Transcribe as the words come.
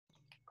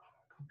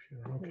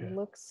Okay. It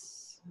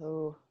looks,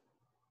 oh,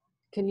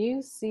 can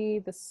you see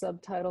the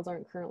subtitles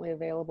aren't currently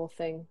available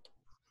thing?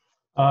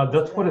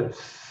 That's what it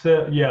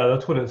said. Yeah,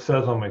 that's what it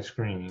says on my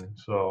screen.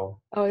 So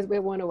Oh,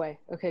 it went away.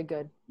 Okay,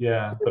 good.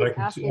 yeah, It but was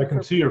I asking can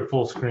for, see your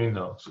full screen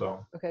though.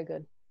 So okay,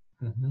 good.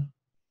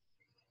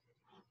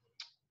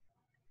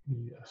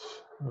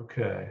 yes.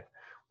 Okay.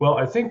 Well,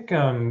 I think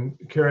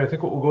Kerri, I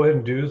think what we'll go ahead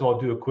and do is I'll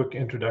do a quick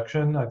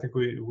introduction. I think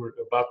we're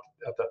about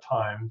at that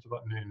time. It's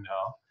about noon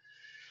now.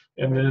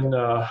 And then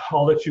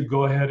I'll let you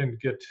go ahead and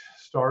get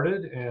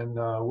started. And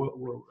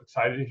we're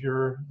excited to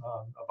hear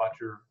about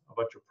your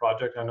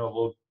project. I know a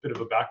little bit of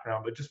a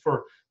background, but just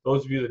for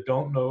those of you that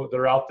don't know, that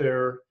are out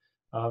there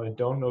and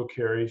don't know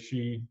Kerri,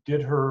 she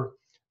did her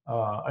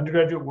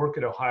undergraduate work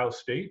at Ohio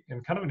State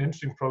in kind of an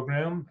interesting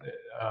program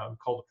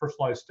called the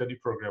Personalized Study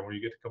Program, where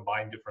you get to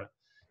combine different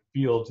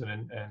fields.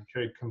 And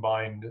Kerri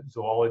combined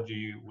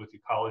zoology with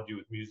ecology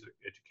with music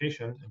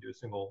education into a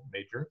single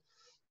major.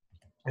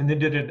 And then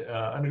did an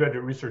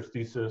undergraduate research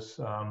thesis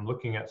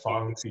looking at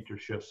song feature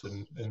shifts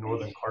in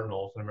northern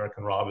cardinals and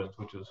American robins,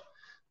 which is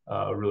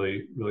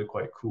really, really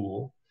quite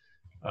cool.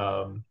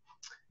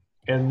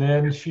 And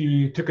then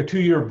she took a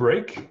 2-year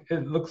break,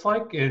 it looks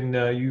like, and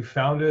you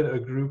founded a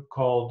group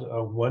called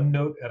One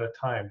Note at a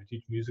Time to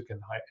teach music in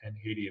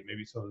Haiti. And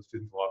maybe some of the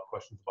students have a lot of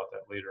questions about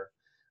that later,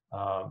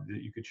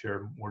 that you could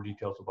share more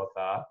details about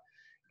that.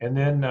 And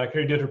then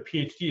Kerri did her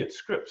PhD at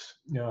Scripps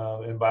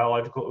in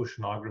biological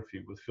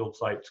oceanography with field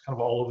sites kind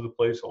of all over the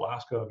place,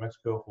 Alaska,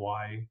 Mexico,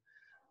 Hawaii,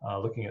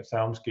 looking at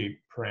soundscape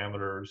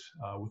parameters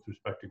with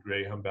respect to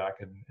gray humpback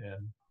and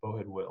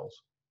bowhead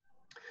whales.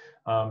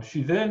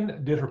 She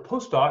then did her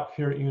postdoc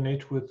here at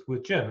UNH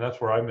with Jen. That's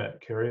where I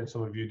met Kerri, and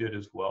some of you did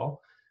as well.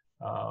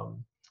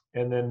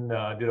 And then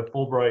did a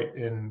Fulbright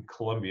in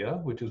Colombia,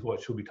 which is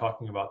what she'll be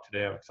talking about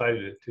today. I'm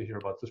excited to hear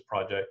about this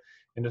project,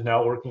 and is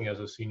now working as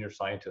a senior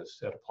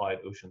scientist at Applied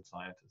Ocean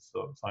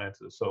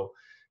Sciences. So,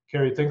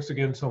 Kerri, thanks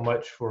again so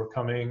much for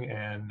coming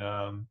and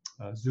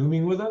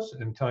Zooming with us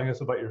and telling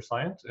us about your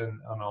science, and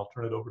I'll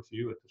turn it over to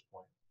you at this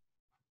point.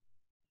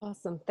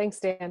 Awesome.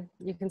 Thanks, Dan.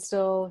 You can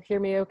still hear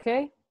me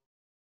okay?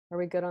 Are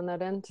we good on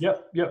that end?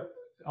 Yep,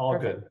 all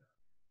Perfect. Good.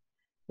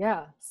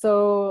 Yeah,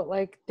 so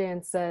like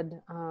Dan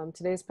said,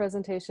 today's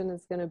presentation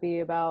is going to be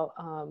about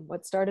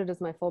what started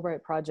as my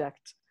Fulbright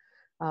project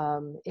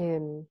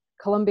in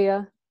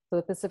Colombia,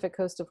 the Pacific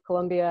coast of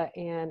Colombia,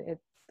 and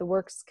the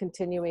work's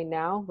continuing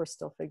now. We're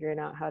still figuring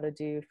out how to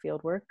do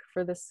field work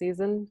for this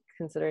season,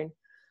 considering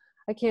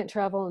I can't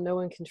travel and no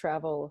one can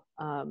travel,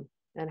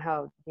 and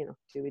how,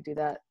 do we do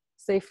that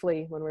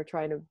safely when we're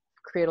trying to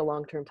create a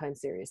long-term time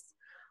series.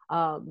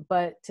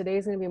 But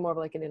today's going to be more of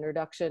like an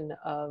introduction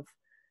of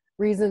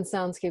reasons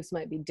soundscapes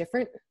might be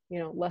different,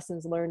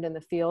 lessons learned in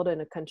the field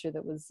in a country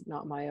that was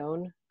not my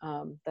own,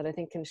 that I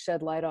think can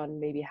shed light on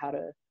maybe how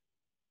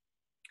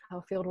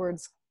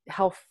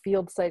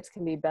field sites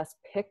can be best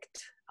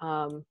picked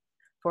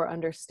for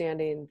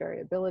understanding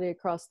variability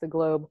across the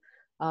globe,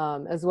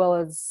 as well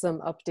as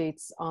some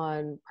updates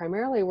on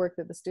primarily work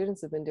that the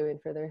students have been doing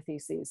for their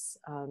theses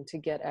to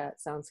get at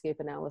soundscape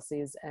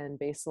analyses and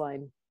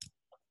baseline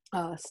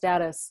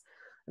status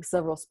of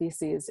several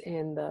species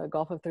in the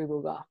Gulf of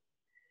Tribugá.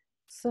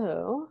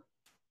 So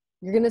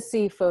you're going to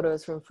see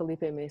photos from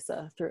Felipe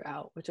Mesa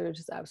throughout, which are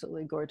just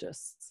absolutely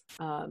gorgeous.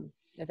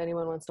 If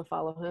anyone wants to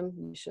follow him,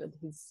 you should.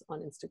 He's on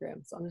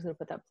Instagram. So I'm just going to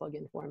put that plug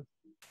in for him.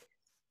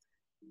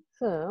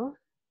 So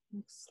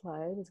next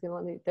slide is going to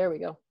let me, there we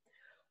go.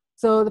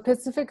 So the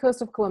Pacific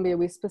coast of Colombia,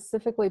 we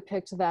specifically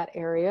picked that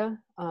area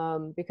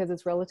because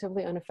it's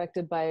relatively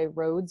unaffected by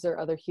roads or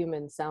other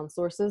human sound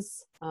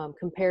sources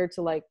compared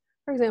to, like,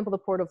 for example, the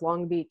port of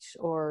Long Beach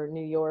or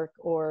New York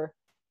or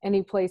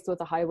any place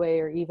with a highway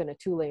or even a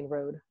 2-lane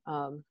road,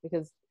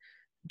 because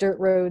dirt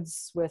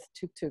roads with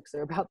tuk-tuks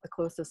are about the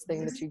closest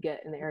thing that you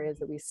get in the areas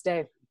that we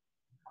stay.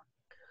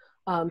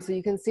 So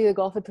you can see the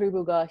Gulf of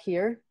Tribugá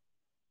here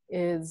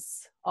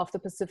is off the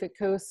Pacific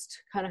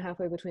coast, kind of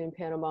halfway between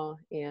Panama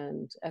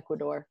and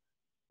Ecuador.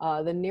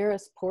 The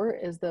nearest port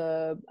is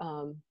the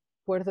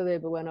Puerto de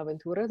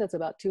Buenaventura. That's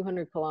about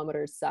 200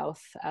 kilometers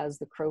south as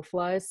the crow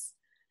flies.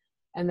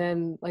 And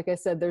then, like I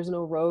said, there's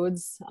no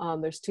roads.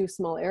 There's 2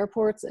 small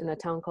airports in a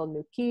town called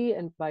Nuquí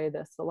and Valle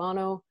de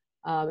Solano.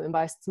 And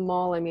by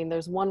small, I mean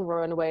there's one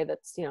runway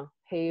that's,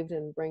 paved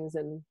and brings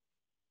in,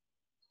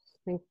 I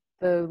think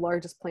the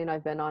largest plane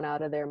I've been on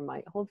out of there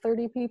might hold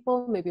 30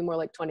 people, maybe more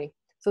like 20.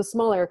 So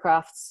small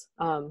aircrafts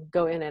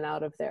go in and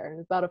out of there.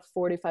 It's about a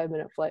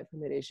 45-minute flight from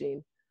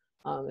Medellin,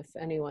 if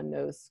anyone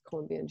knows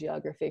Colombian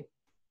geography.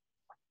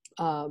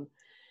 And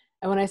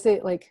when I say,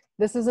 like,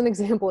 this is an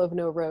example of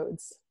no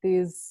roads,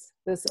 this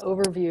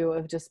overview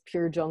of just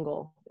pure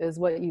jungle is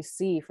what you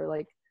see for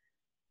like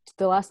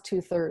the last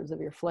 2/3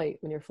 of your flight.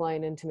 When you're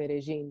flying into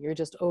Medellin, you're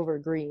just over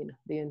green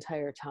the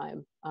entire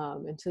time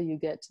until you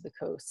get to the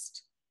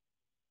coast.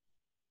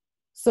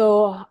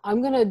 So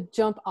I'm going to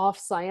jump off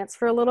science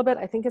for a little bit.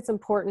 I think it's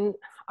important.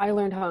 I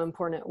learned how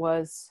important it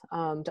was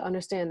to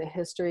understand the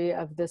history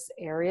of this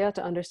area,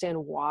 to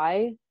understand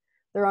why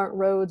there aren't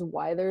roads,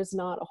 why there's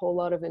not a whole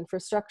lot of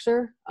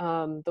infrastructure,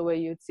 the way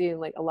you'd see in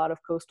like a lot of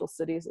coastal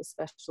cities,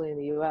 especially in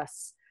the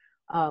US.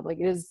 Like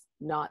it is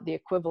not the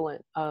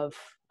equivalent of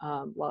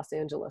Los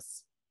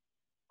Angeles.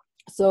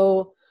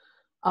 So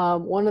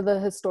one of the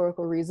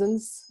historical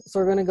reasons, so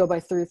we're going to go by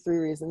through three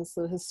reasons.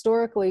 So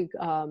historically,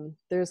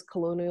 there's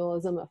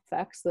colonialism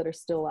effects that are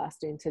still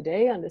lasting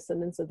today on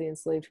descendants of the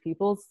enslaved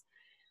peoples.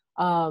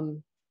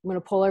 I'm going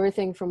to pull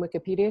everything from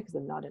Wikipedia because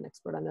I'm not an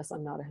expert on this.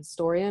 I'm not a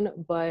historian,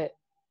 but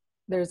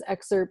there's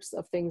excerpts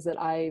of things that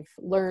I've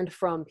learned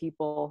from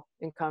people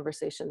in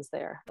conversations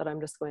there that I'm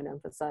just going to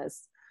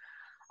emphasize.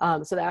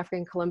 So the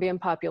African Colombian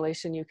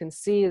population, you can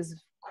see,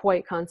 is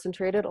quite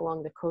concentrated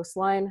along the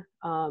coastline.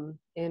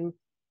 In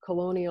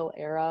colonial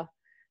era,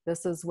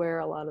 this is where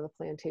a lot of the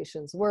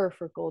plantations were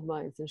for gold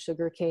mines and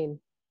sugarcane,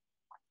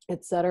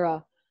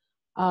 etc.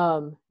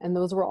 And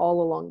those were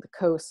all along the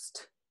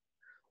coast.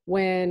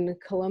 When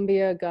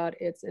Colombia got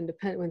its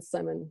independence, when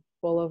Simon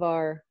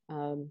Bolivar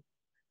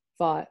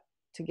fought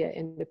to get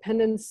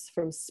independence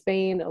from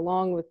Spain,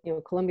 along with,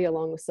 Colombia,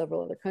 along with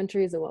several other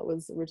countries, and what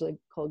was originally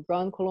called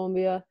Gran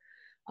Colombia,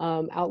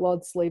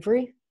 outlawed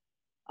slavery.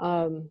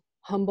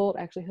 Humboldt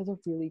actually has a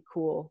really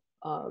cool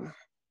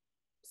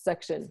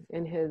section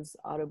in his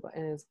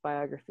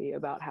biography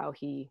about how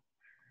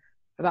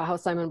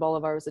Simon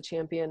Bolivar was a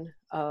champion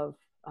of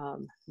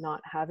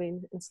not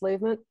having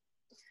enslavement.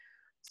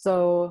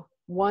 So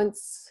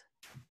once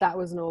that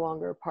was no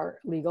longer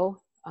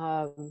legal,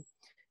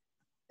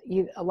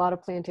 a lot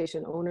of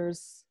plantation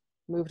owners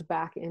moved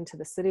back into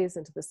the cities,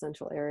 into the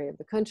central area of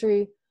the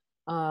country.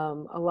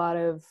 A lot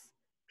of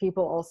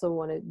people also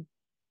wanted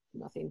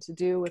nothing to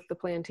do with the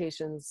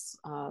plantations,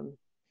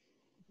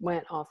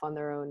 went off on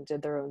their own,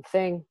 did their own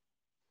thing.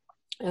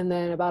 And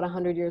then about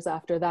 100 years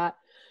after that,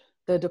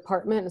 the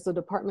department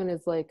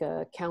is like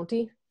a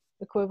county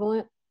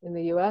equivalent in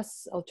the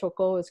US. El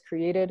Choco is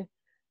created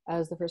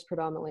as the first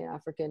predominantly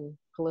African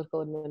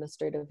political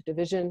administrative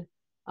division,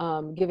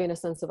 giving a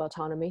sense of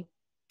autonomy,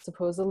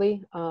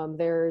 supposedly.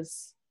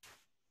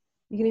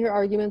 You can hear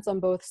arguments on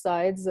both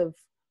sides of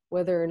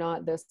whether or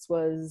not this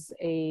was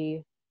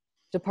a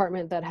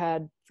department that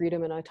had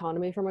freedom and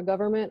autonomy from a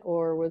government,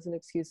 or was an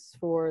excuse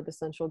for the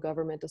central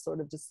government to sort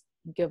of just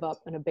give up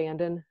and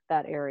abandon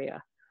that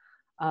area.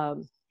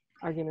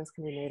 Arguments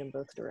can be made in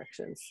both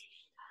directions.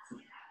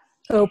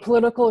 So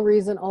political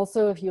reason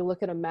also, if you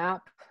look at a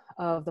map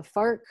of the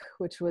FARC,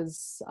 which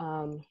was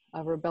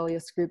a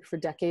rebellious group for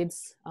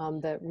decades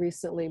that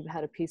recently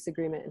had a peace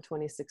agreement in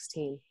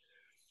 2016.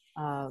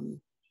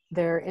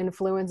 Their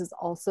influence is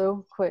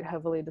also quite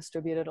heavily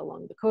distributed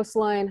along the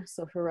coastline.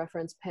 So for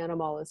reference,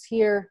 Panama is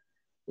here.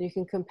 You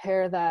can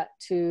compare that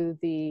to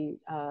the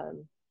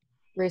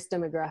race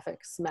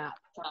demographics map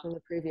from the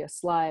previous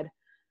slide.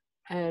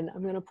 And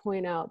I'm going to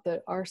point out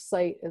that our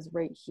site is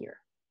right here.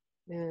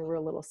 And we're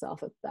a little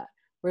south of that,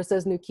 where it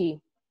says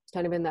Nuki,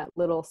 kind of in that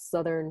little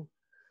southern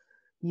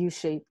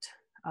U-shaped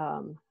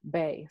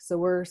bay. So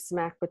we're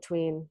smack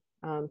between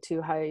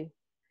two high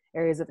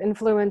areas of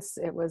influence.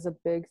 It was a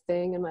big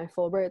thing in my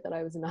Fulbright that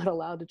I was not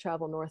allowed to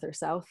travel north or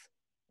south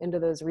into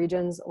those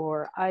regions,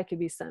 or I could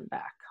be sent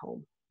back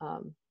home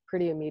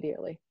pretty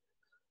immediately.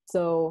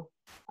 So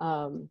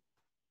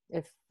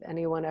if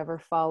anyone ever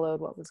followed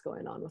what was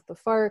going on with the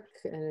FARC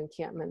and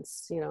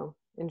encampments,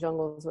 in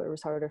jungles where it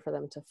was harder for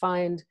them to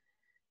find,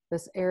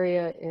 this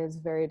area is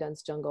very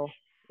dense jungle.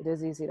 It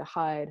is easy to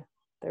hide.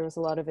 There was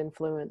a lot of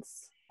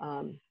influence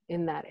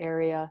in that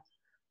area.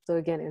 So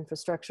again,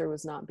 infrastructure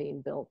was not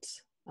being built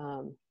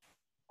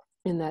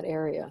in that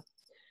area.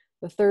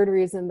 The third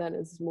reason that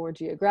is more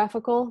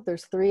geographical,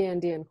 there's 3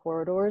 Andean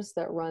corridors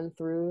that run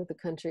through the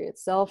country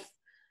itself.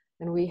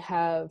 And we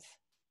have,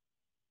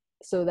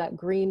 so that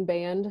green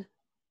band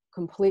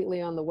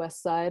completely on the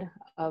west side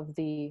of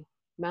the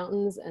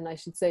mountains. And I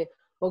should say,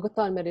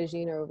 Bogota and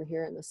Medellin are over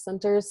here in the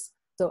centers.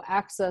 So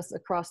access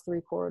across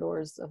 3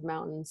 corridors of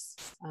mountains,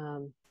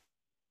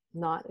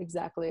 not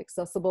exactly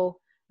accessible.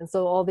 And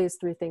so all these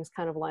 3 things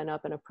kind of line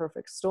up in a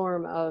perfect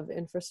storm of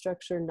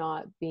infrastructure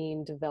not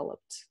being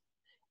developed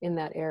in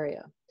that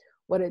area.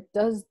 What it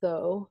does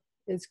though,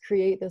 is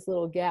create this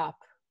little gap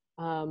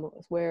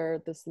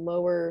where this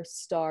lower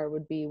star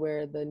would be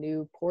where the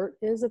new port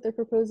is that they're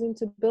proposing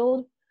to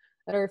build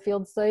at our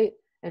field site,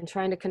 and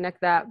trying to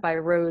connect that by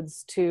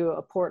roads to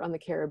a port on the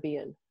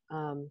Caribbean,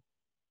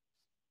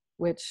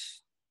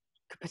 which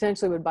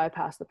potentially would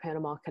bypass the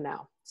Panama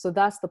Canal. So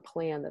that's the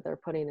plan that they're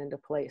putting into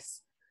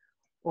place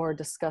or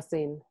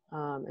discussing,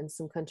 and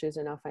some countries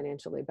are now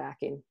financially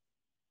backing,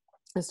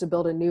 is to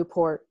build a new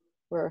port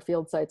where our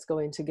field site's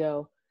going to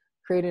go,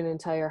 create an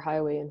entire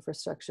highway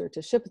infrastructure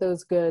to ship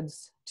those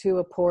goods to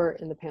a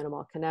port in the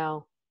Panama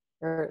Canal,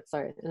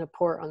 in a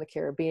port on the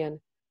Caribbean,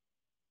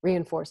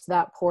 reinforce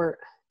that port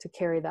to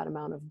carry that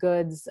amount of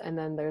goods, and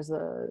then there's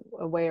a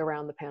way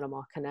around the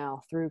Panama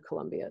Canal through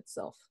Colombia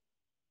itself.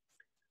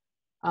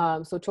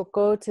 So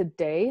Choco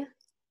today,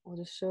 I'll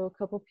just show a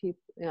couple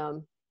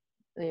people,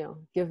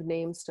 give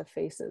names to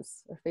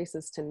faces, or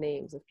faces to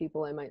names of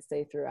people I might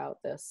say throughout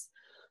this.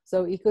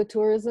 So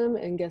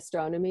ecotourism and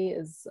gastronomy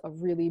is a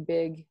really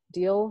big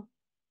deal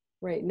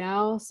right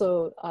now.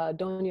 So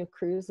Doña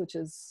Cruz, which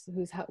is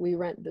we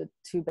rent the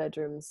 2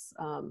 bedrooms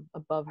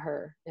above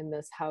her in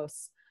this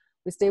house.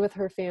 We stay with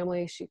her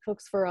family. She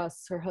cooks for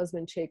us. Her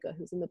husband Cheka,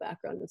 who's in the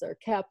background, is our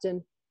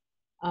captain.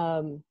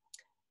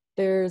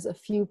 There's a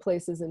few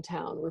places in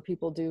town where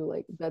people do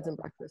like beds and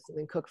breakfasts and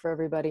then cook for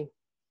everybody,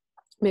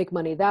 make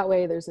money that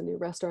way. There's a new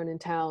restaurant in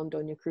town.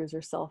 Doña Cruz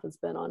herself has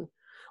been on.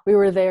 We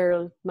were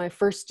there my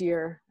first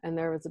year, and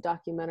there was a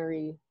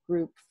documentary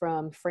group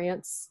from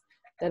France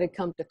that had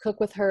come to cook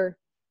with her.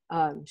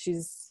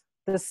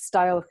 This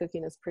style of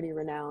cooking is pretty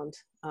renowned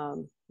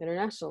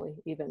internationally,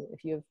 even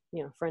if you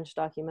have French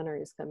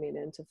documentaries coming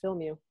in to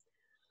film you.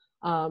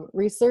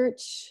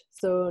 Research.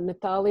 So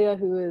Natalia,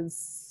 who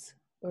is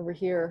over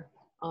here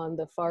on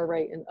the far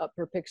right and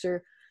upper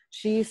picture,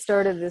 she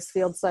started this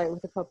field site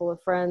with a couple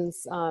of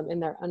friends in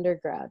their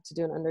undergrad to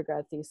do an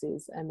undergrad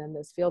thesis. And then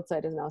this field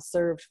site is now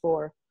served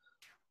for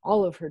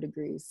all of her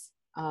degrees.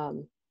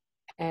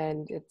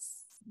 And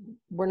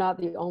we're not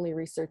the only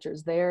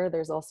researchers there.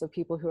 There's also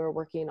people who are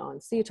working on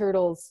sea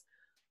turtles.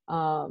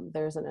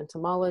 There's an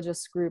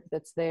entomologist group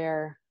that's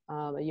there.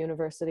 A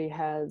university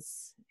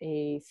has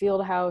a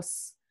field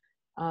house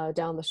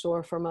down the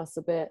shore from us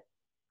a bit.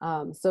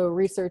 So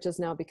research is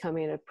now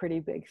becoming a pretty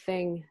big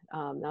thing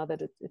now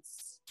that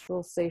it's a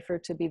little safer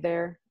to be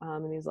there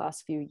in these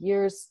last few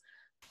years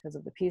because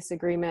of the peace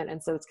agreement.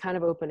 And so it's kind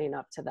of opening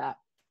up to that.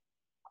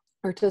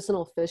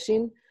 Artisanal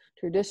fishing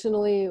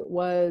traditionally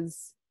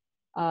was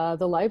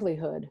the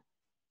livelihood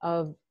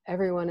of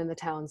everyone in the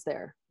towns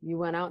there. You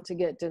went out to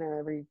get dinner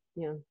every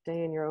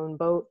day in your own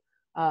boat.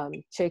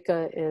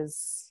 Cheka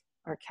is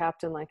our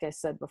captain, like I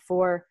said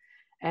before.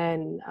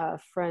 And a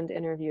friend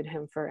interviewed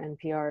him for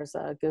NPR's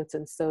Goats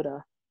and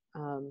Soda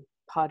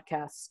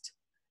podcast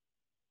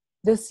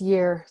this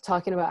year,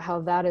 talking about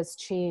how that has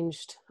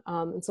changed.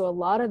 And so a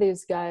lot of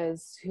these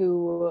guys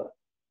who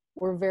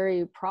were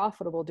very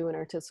profitable doing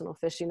artisanal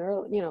fishing,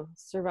 or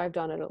survived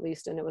on it at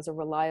least, and it was a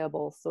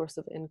reliable source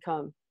of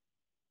income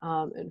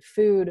and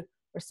food,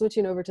 are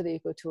switching over to the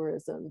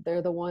ecotourism.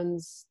 They're the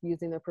ones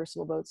using their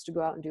personal boats to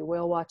go out and do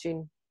whale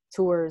watching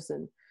tours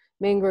and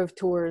mangrove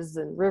tours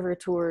and river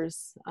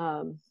tours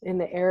in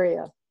the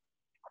area.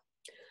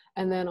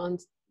 And then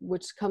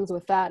which comes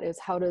with that is,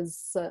 how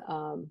does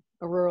a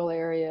rural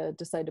area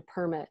decide to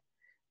permit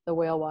the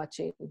whale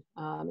watching?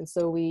 And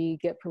so we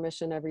get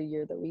permission every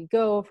year that we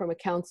go from a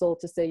council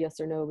to say yes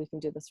or no, we can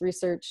do this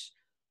research.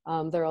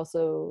 They're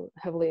also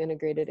heavily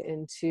integrated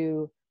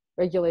into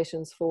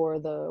regulations for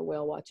the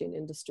whale watching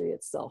industry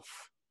itself.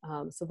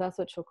 So that's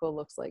what Chocó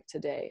looks like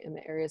today in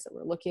the areas that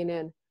we're looking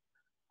in.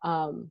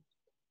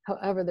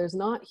 However, there's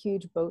not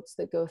huge boats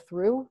that go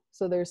through.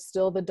 So there's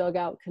still the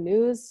dugout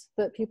canoes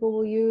that people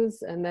will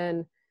use. And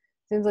then it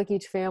seems like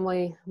each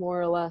family more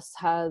or less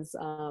has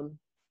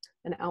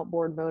an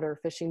outboard motor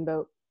fishing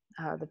boat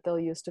that they'll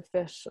use to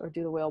fish or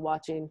do the whale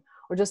watching,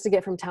 or just to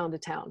get from town to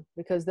town.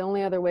 Because the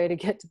only other way to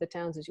get to the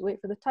towns is you wait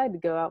for the tide to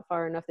go out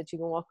far enough that you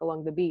can walk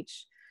along the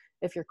beach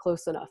if you're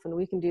close enough. And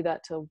we can do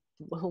that to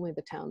only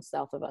the towns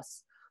south of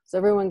us. So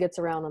everyone gets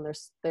around on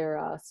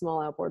their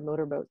small outboard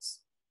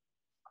motorboats.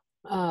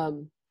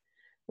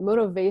 The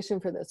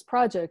motivation for this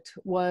project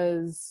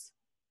was,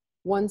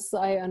 once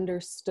I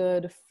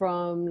understood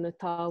from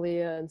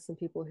Natalia and some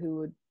people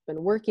who had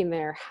been working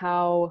there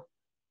how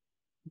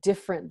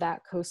different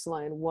that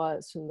coastline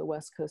was from the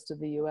west coast of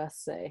the US,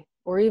 say,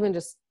 or even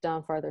just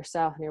down farther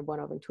south near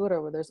Buenaventura,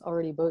 where there's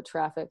already boat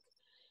traffic,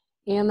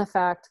 and the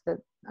fact that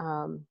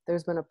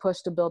there's been a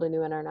push to build a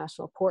new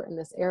international port in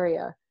this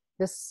area,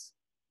 this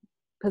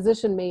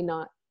position may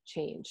not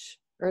change.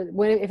 Or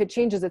if it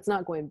changes, it's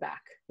not going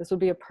back. This would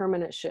be a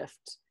permanent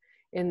shift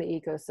in the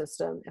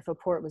ecosystem if a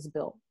port was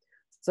built.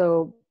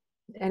 So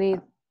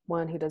anyone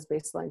who does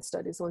baseline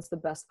studies wants the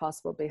best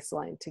possible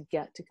baseline to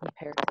get to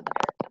compare to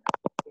that,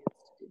 to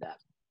do that.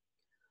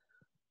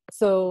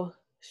 So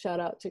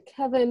shout out to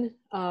Kevin.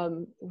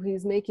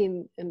 He's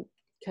making, and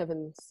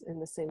Kevin's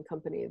in the same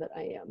company that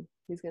I am.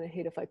 He's gonna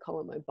hate if I call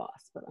him my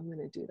boss, but I'm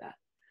gonna do that.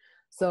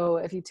 So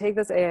if you take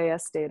this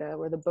AIS data,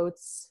 where the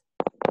boats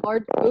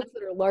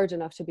that are large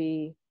enough to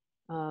be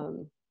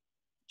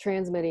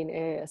transmitting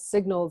AIS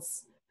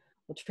signals,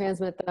 we'll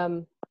transmit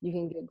them. You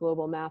can get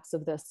global maps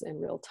of this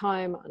in real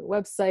time on a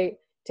website,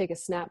 take a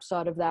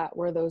snapshot of that,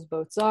 where those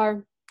boats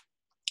are,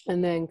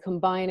 and then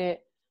combine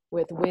it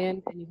with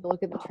wind, and you can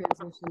look at the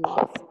transmission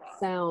loss of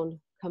sound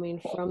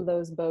coming from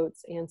those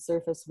boats and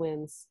surface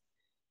winds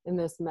in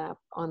this map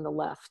on the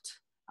left.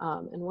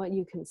 And what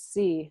you can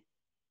see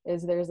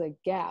is there's a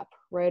gap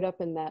right up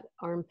in that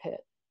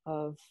armpit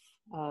of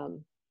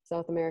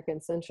South America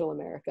and Central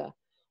America,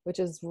 which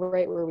is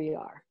right where we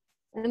are.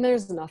 And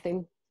there's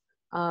nothing.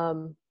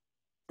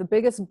 The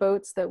biggest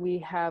boats that we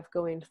have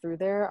going through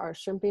there are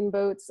shrimping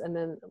boats, and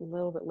then a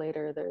little bit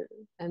later there,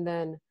 and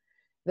then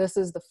this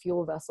is the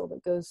fuel vessel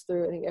that goes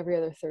through, I think, every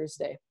other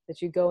Thursday,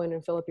 that you go in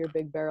and fill up your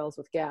big barrels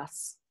with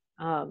gas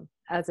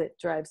as it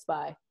drives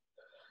by.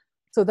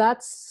 So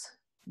that's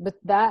but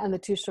that and the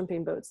 2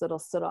 shrimping boats that'll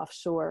sit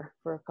offshore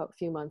for a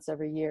few months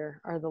every year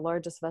are the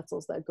largest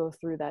vessels that go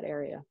through that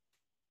area.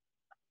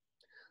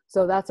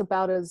 So that's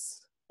about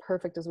as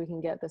perfect as we can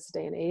get this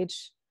day and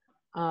age.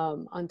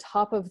 On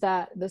top of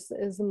that, this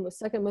is the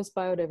second most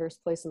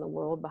biodiverse place in the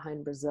world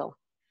behind Brazil.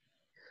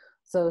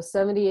 So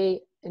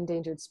 78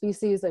 endangered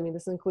species. I mean,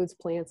 this includes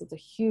plants. It's a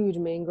huge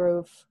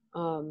mangrove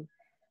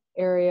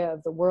area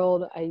of the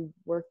world. I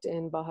worked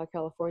in Baja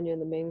California in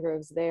the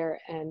mangroves there,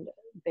 and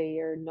they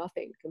are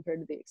nothing compared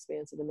to the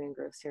expanse of the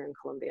mangroves here in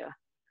Colombia.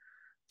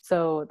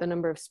 So the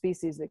number of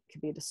species that could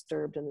be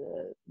disturbed in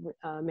the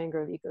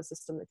mangrove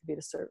ecosystem that could be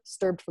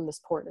disturbed from this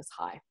port is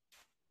high.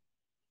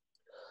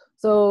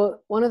 So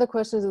one of the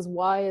questions is,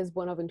 why is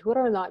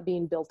Buenaventura not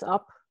being built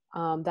up?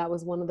 That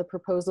was one of the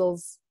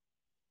proposals.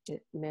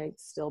 It may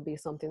still be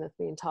something that's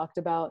being talked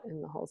about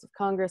in the halls of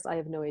Congress. I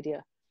have no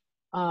idea.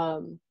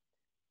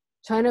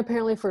 China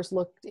apparently first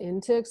looked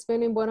into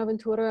expanding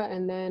Buenaventura,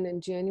 and then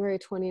in January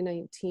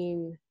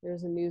 2019,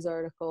 there's a news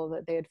article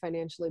that they had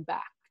financially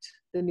backed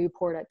the new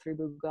port at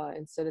Tribugá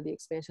instead of the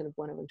expansion of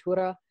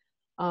Buenaventura.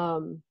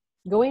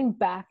 Going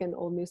back in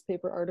old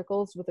newspaper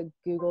articles with a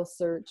Google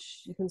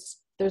search,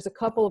 there's a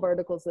couple of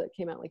articles that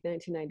came out like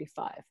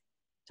 1995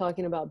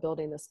 talking about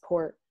building this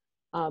port.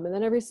 And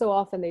then every so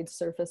often they'd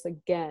surface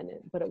again,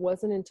 but it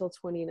wasn't until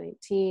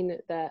 2019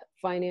 that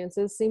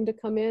finances seemed to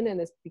come in and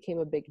this became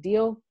a big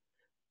deal.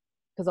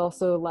 Because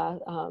also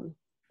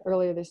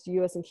earlier this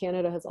US and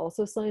Canada has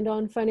also signed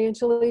on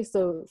financially.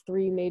 So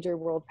 3 major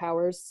world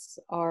powers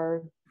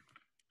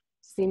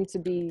seem to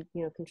be,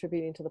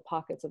 contributing to the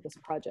pockets of this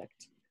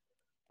project.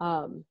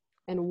 And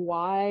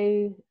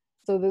why,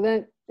 so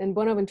then in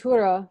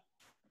Buenaventura,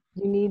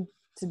 you need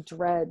to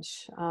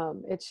dredge.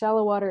 It's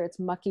shallow water, it's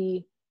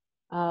mucky.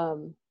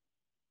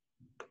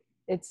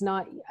 It's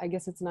not, I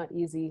guess it's not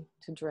easy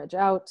to dredge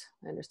out.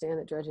 I understand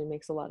that dredging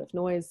makes a lot of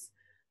noise.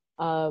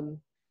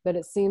 But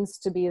it seems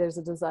to be there's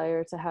a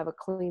desire to have a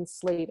clean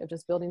slate of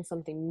just building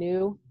something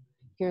new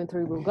here in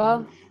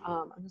Tribugá.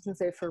 I'm just gonna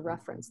say for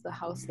reference, the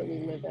house that we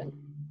live in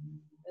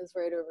is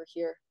right over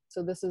here.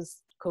 So this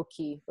is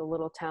Coquí, the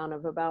little town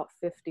of about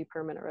 50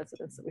 permanent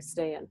residents that we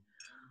stay in.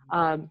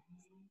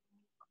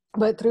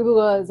 But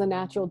Tribugá is a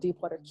natural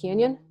deepwater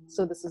canyon.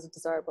 So this is a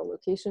desirable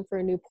location for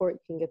a new port. You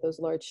can get those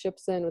large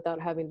ships in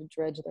without having to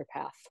dredge their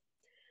path.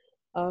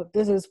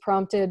 This has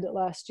prompted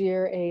last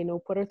year a No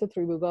Puerto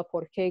Tribugá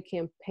Por Qué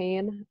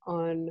campaign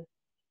on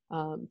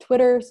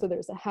Twitter. So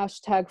there's a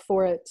hashtag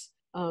for it.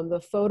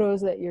 The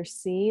photos that you're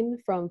seeing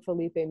from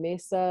Felipe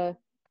Mesa,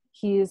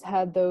 he's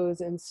had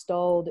those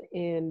installed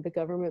in the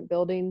government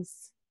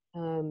buildings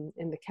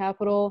in the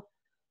capital,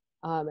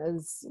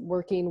 as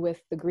working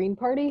with the Green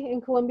Party in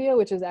Colombia,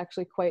 which is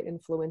actually quite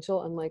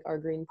influential, unlike our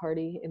Green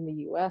Party in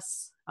the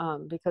US,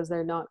 because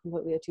they're not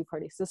completely a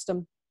 2-party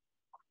system.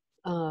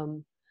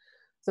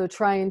 So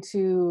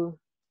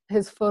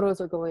his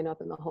photos are going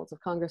up in the halls of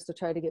Congress to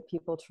try to get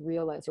people to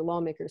realize, or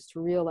lawmakers to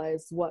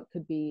realize, what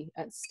could be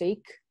at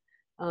stake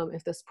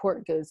if this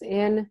port goes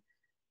in.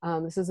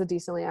 This is a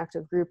decently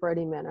active group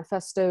writing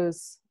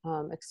manifestos,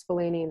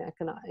 explaining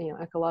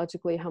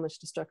ecologically how much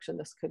destruction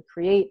this could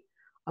create.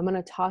 I'm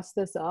gonna toss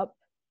this up.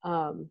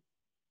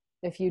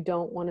 If you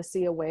don't wanna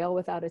see a whale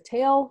without a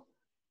tail,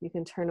 you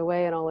can turn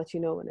away and I'll let you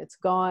know when it's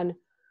gone.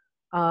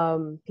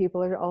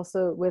 People are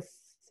also, with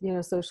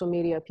social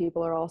media,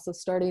 people are also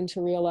starting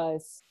to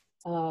realize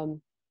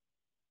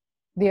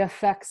the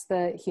effects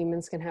that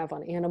humans can have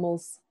on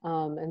animals.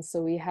 And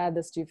so we had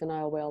this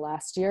juvenile whale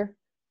last year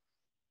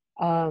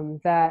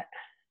that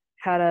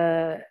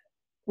had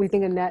we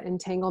think a net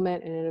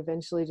entanglement, and it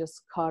eventually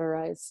just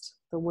cauterized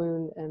the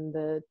wound and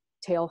the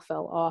tail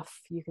fell off.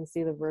 You can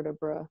see the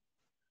vertebra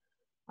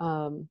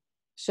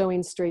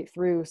showing straight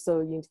through.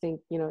 So you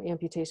think,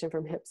 amputation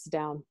from hips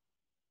down.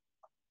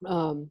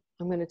 I'm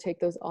going to take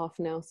those off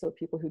now, so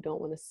people who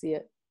don't want to see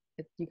it,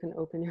 you can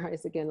open your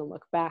eyes again and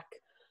look back.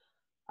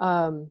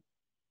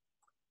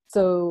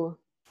 So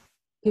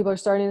people are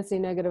starting to see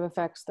negative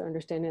effects. They're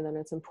understanding that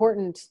it's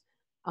important,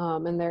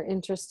 and they're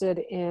interested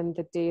in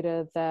the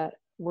data that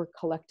we're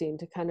collecting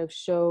to kind of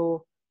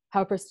show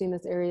how pristine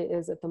this area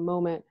is at the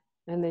moment,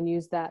 and then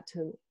use that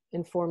to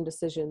inform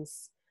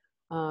decisions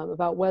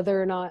about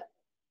whether or not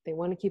they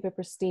want to keep it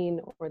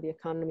pristine, or the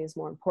economy is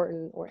more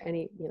important, or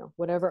any,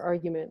 whatever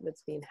argument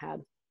that's being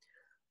had.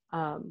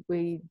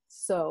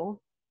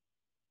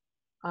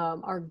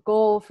 Our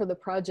goal for the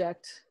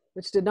project,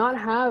 which did not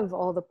have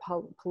all the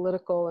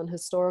political and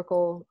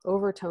historical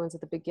overtones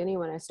at the beginning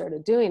when I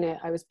started doing it,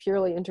 I was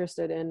purely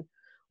interested in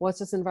what's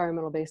this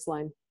environmental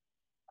baseline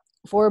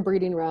for a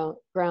breeding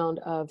ground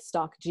of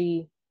stock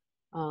G,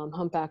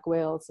 humpback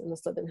whales in the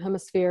Southern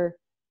Hemisphere,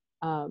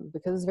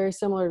 because it's very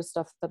similar to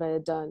stuff that I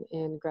had done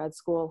in grad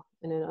school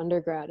and in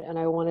undergrad, and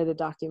I wanted to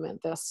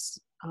document this.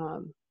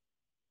 And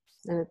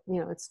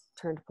it's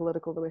turned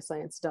political the way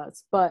science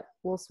does, but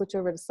we'll switch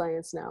over to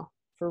science now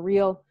for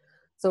real.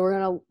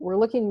 So we're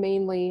looking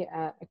mainly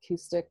at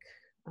acoustic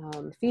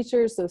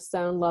features, so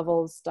sound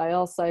levels,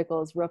 diel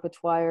cycles,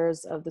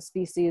 repertoires of the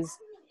species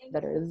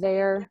that are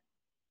there.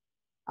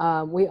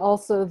 We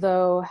also,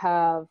 though,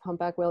 have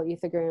humpback whale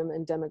ethogram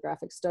and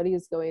demographic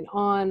studies going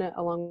on,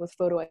 along with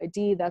photo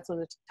ID. That's what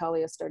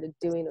Natalia started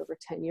doing over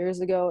 10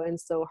 years ago. And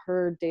so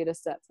her data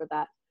set for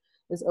that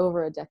is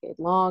over a decade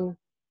long.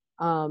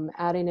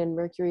 Adding in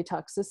mercury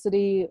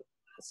toxicity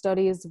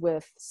studies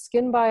with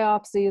skin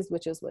biopsies,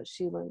 which is what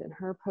she learned in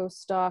her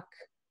postdoc,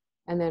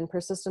 and then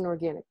persistent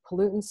organic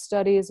pollutant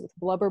studies with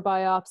blubber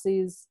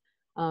biopsies,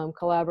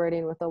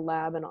 collaborating with a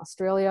lab in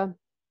Australia.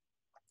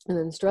 And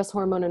then stress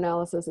hormone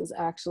analysis is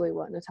actually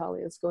what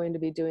Natalia is going to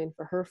be doing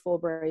for her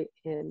Fulbright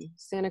in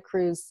Santa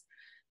Cruz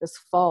this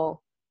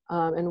fall.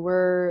 And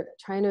we're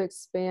trying to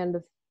expand.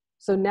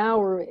 So now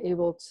we're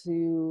able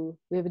to,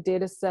 we have a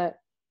data set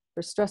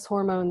for stress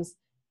hormones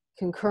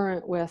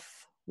concurrent with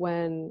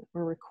when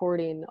we're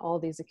recording all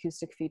these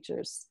acoustic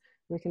features.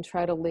 We can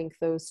try to link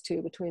those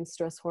two between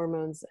stress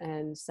hormones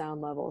and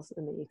sound levels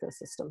in the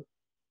ecosystem.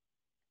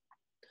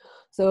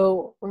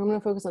 So we're going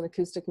to focus on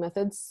acoustic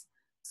methods.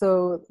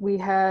 So we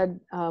had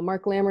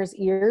Mark Lammer's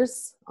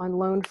ears on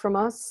loan from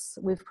us.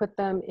 We've put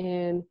them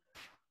in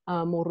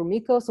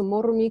Morromico. So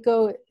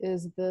Morromico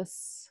is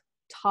this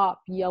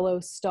top yellow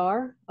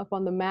star up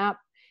on the map.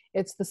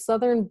 It's the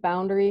southern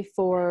boundary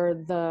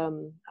for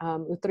the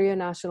Utria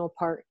National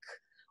Park,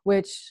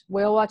 which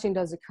whale watching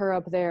does occur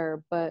up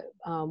there, but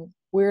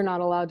we're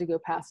not allowed to go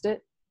past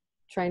it,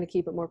 trying to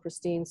keep it more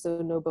pristine, so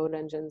no boat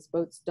engines.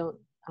 Boats don't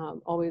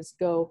always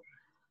go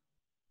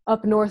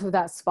up north of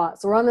that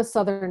spot. So we're on the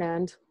southern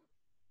end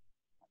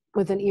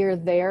with an ear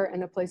there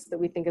and a place that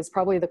we think is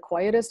probably the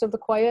quietest of the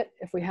quiet.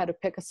 If we had to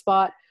pick a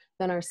spot,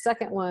 then our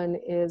second one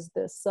is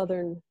the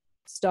southern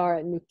star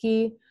at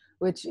Nuki,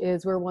 which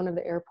is where one of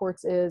the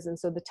airports is. And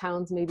so the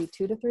town's maybe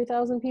 2,000 to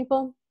 3,000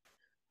 people.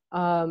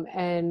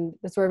 And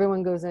that's where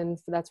everyone goes in.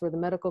 So that's where the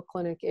medical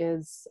clinic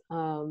is,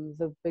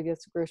 the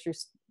biggest grocery,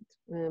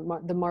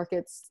 the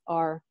markets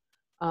are.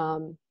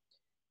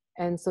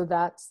 And so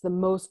that's the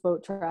most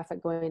boat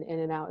traffic going in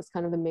and out. It's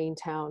kind of the main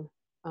town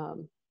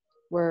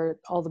where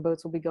all the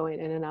boats will be going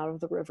in and out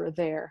of the river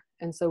there.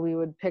 And so we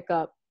would pick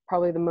up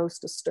probably the most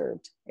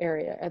disturbed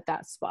area at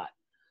that spot.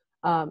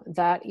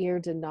 That ear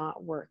did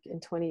not work in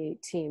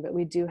 2018, but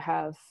we do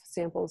have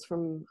samples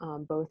from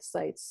both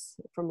sites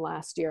from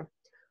last year.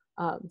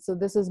 So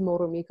this is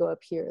Morromico up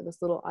here,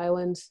 this little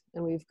island,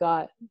 and we've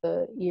got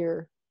the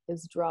ear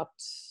is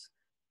dropped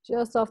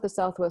just off the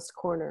southwest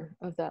corner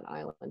of that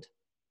island.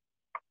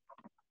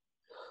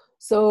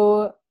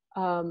 So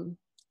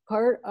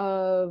part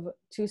of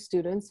two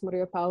students,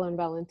 Maria Paula and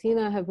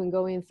Valentina, have been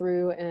going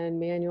through and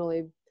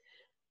manually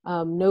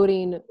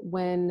noting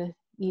when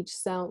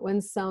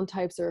sound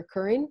types are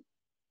occurring.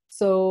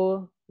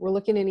 So we're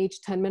looking in each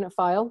 10-minute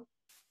file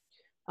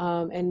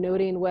and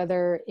noting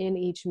whether in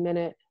each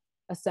minute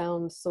a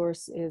sound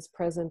source is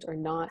present or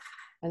not,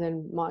 and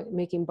then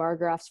making bar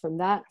graphs from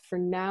that. For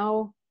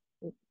now,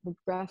 the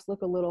graphs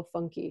look a little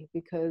funky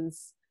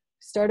because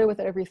started with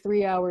every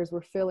 3 hours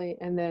we're filling,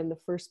 and then the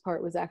first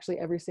part was actually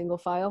every single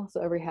file, so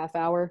every half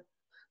hour.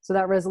 So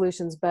that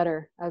resolution's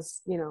better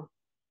as, you know,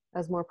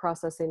 as more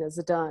processing is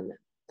done,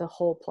 the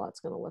whole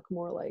plot's gonna look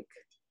more like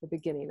the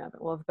beginning of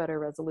it. We'll have better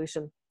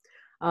resolution.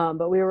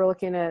 But we were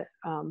looking at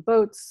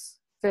boats,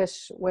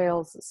 fish,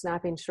 whales,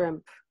 snapping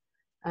shrimp,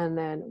 and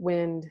then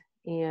wind,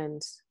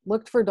 and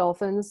looked for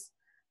dolphins.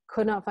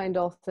 Could not find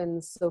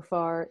dolphins so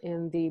far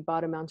in the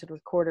bottom mounted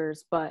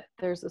recorders, but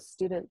there's a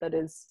student that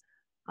is,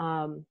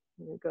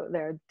 go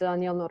there.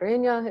 Daniel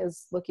Noreña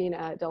is looking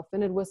at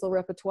delphinid whistle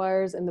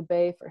repertoires in the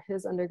bay for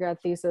his undergrad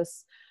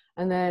thesis.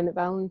 And then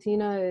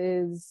Valentina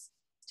is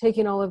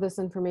taking all of this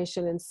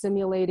information and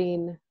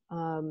simulating,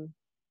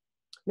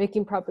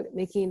 making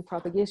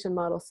propagation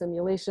model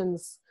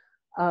simulations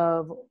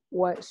of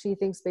what she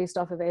thinks based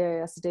off of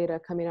AIS data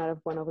coming out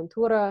of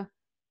Buenaventura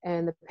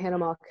and the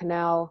Panama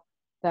Canal,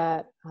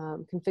 that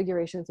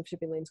configurations of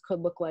shipping lanes could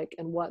look like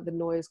and what the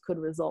noise could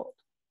result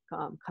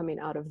coming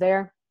out of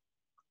there.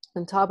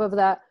 On top of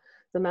that,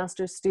 the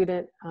master's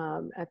student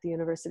at the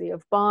University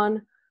of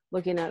Bonn,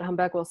 looking at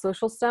humpback whale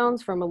social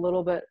sounds from a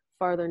little bit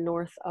farther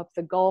north up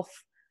the Gulf,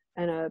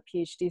 and a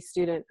PhD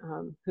student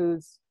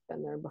who's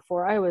been there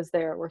before I was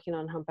there, working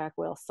on humpback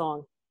whale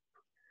song.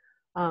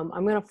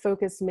 I'm going to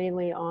focus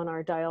mainly on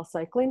our dial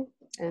cycling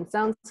and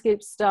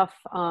soundscape stuff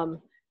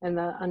and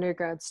the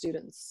undergrad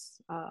students'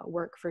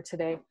 work for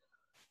today.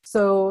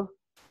 So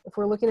if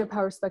we're looking at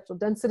power spectral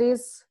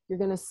densities, you're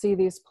going to see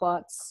these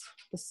plots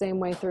the same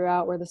way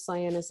throughout, where the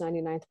cyan is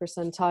 99th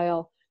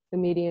percentile, the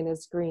median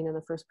is green, and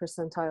the first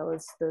percentile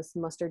is this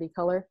mustardy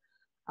color.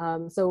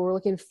 So we're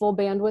looking full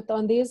bandwidth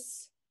on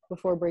these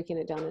before breaking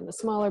it down into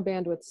smaller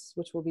bandwidths,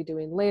 which we'll be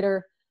doing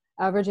later,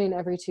 averaging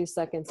every 2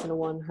 seconds in a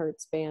 1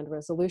 Hertz band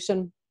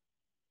resolution.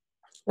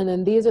 And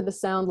then these are the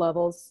sound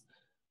levels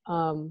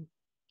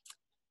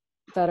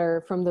that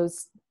are from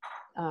those,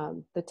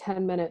 the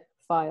 10-minute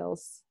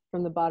files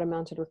from the bottom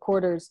mounted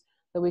recorders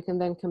that we can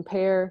then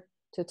compare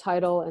to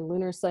tidal and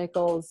lunar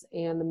cycles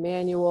and the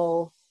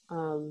manual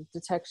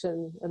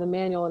detection, or the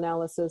manual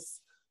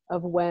analysis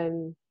of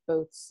when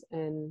boats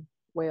and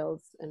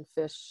whales and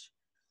fish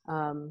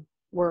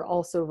were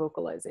also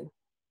vocalizing.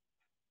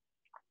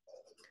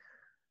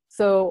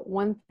 So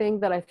one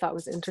thing that I thought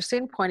was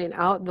interesting, pointing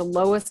out the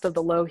lowest of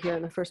the low here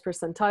in the first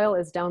percentile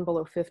is down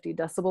below 50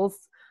 decibels.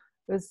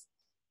 It was,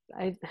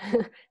 I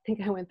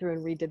think I went through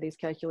and redid these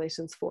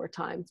calculations 4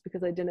 times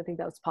because I didn't think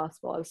that was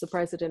possible. I was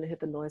surprised it didn't hit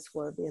the noise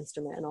floor of the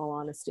instrument, in all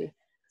honesty.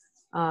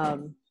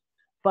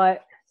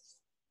 But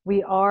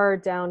we are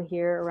down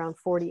here around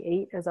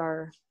 48 as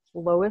our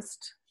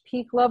lowest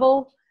peak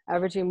level,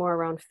 averaging more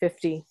around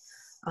 50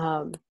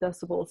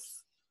 decibels,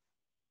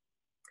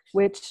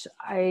 which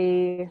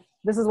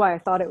this is why I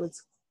thought it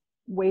was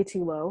way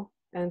too low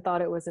and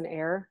thought it was an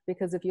error,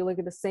 because if you look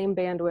at the same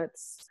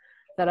bandwidths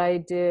that I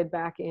did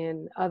back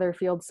in other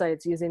field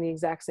sites using the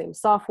exact same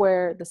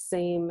software, the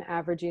same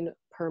averaging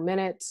per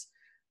minute,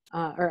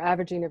 or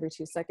averaging every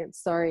 2 seconds,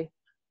 sorry,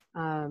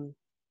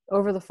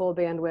 over the full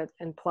bandwidth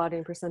and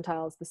plotting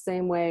percentiles the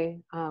same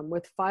way,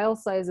 with file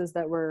sizes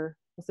that were,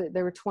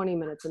 they were 20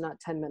 minutes and not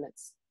 10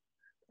 minutes.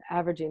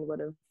 Averaging would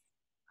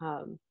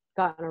have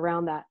gotten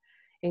around that.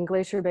 In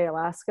Glacier Bay,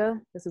 Alaska,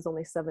 this is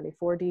only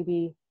 74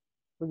 dB.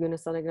 Laguna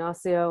San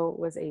Ignacio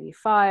was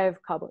 85.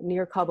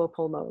 Near Cabo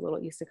Pulmo, a little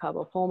east of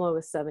Cabo Pulmo,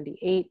 was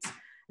 78.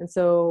 And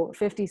so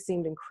 50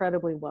 seemed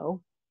incredibly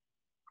low.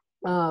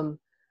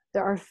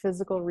 There are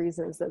physical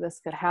reasons that this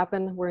could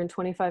happen. We're in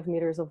 25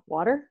 meters of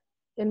water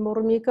in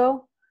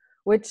Morromico,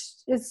 which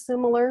is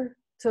similar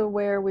to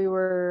where we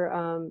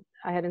were,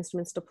 I had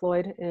instruments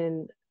deployed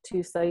in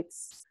 2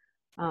 sites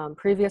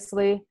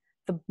previously.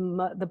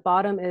 The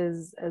bottom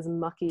is as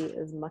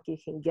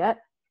mucky can get,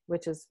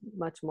 which is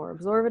much more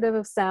absorptive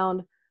of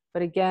sound.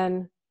 But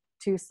again,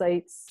 2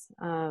 sites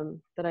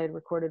that I had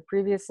recorded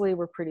previously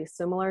were pretty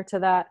similar to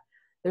that.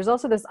 There's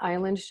also this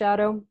island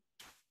shadow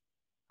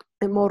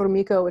in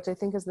Morromico, which I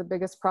think is the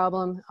biggest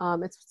problem.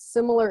 It's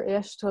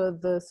similar-ish to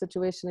the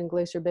situation in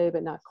Glacier Bay,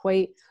 but not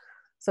quite.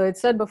 So I'd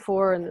said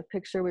before in the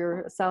picture, we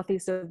were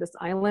southeast of this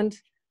island.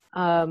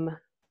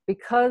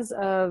 Because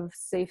of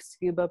safe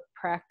scuba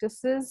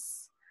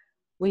practices,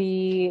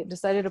 we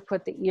decided to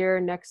put the ear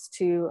next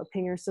to a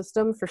pinger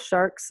system for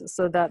sharks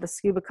so that the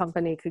scuba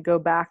company could go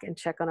back and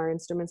check on our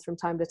instruments from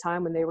time to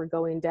time when they were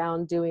going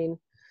down doing,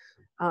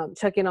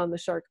 checking on the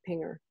shark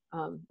pinger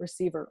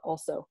receiver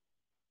also.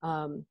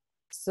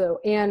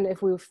 And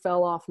if we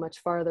fell off much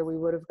farther, we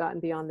would have gotten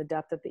beyond the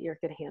depth that the ear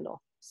could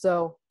handle.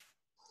 So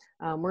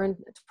we're in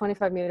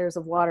 25 meters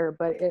of water,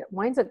 but it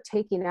winds up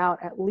taking out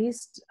at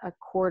least a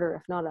quarter,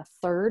 if not a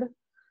third,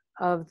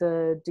 of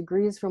the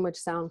degrees from which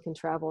sound can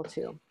travel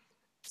to.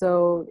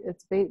 So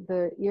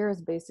the ear is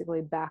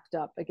basically backed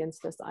up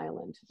against this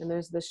island, and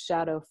there's this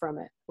shadow from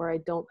it where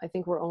I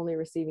think we're only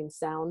receiving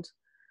sound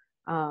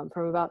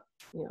from about,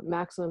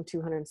 maximum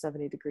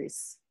 270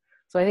 degrees.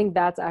 So I think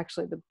that's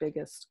actually the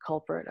biggest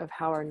culprit of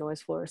how our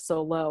noise floor is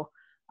so low.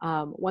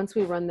 Once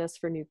we run this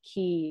for New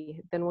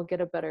Key, then we'll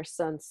get a better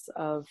sense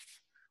of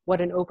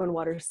what an open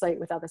water site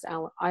without this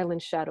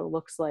island shadow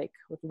looks like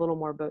with a little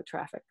more boat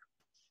traffic.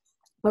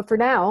 But for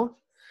now,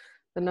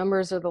 the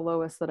numbers are the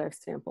lowest that I've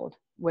sampled,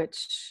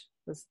 which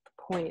was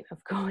the point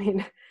of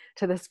going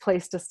to this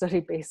place to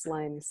study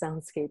baseline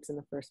soundscapes in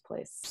the first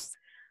place.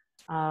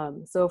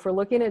 So if we're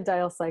looking at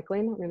dial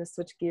cycling, we're going to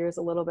switch gears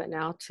a little bit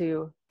now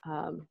to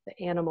the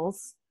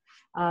animals.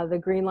 The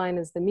green line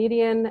is the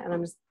median, and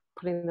I'm just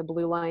putting the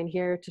blue line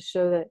here to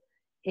show that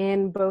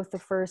in both the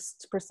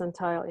first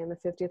percentile and the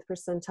 50th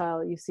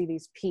percentile, you see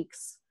these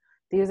peaks.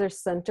 These are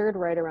centered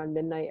right around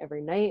midnight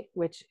every night,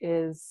 which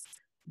is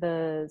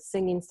the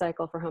singing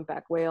cycle for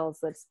humpback whales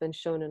that's been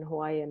shown in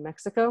Hawaii and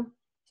Mexico.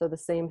 So the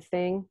same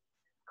thing,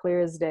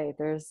 clear as day.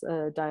 There's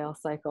a dial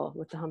cycle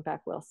with the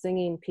humpback whale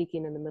singing,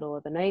 peaking in the middle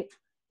of the night.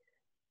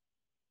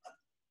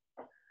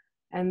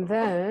 And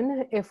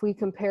then if we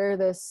compare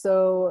this,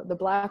 so the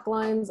black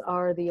lines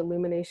are the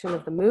illumination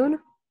of the moon,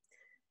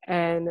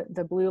 and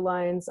the blue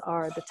lines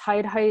are the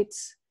tide height.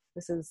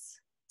 This is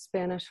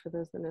Spanish for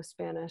those that know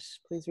Spanish.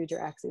 Please read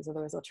your axes,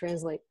 otherwise I'll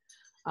translate.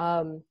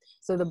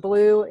 So the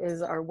blue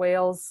is our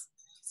whales.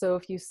 So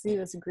if you see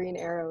this green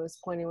arrow is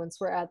pointing, once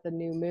we're at the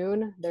new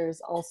moon,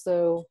 there's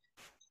also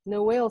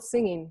no whales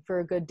singing for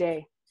a good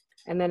day.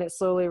 And then it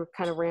slowly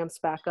kind of ramps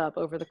back up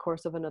over the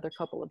course of another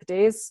couple of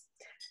days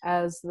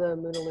as the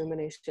moon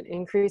illumination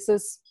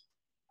increases.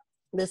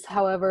 This,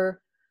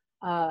 however,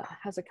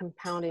 has a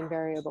compounding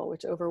variable,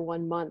 which over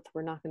 1 month,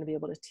 we're not going to be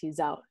able to tease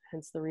out,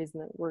 hence the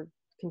reason that we're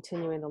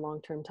continuing the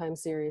long-term time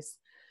series.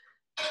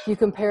 If you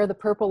compare the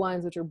purple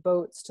lines, which are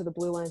boats, to the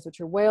blue lines, which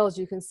are whales,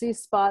 you can see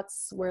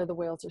spots where the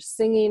whales are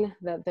singing,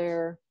 that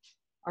there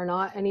are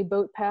not any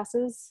boat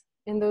passes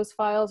in those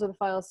files or the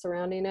files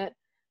surrounding it.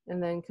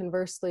 And then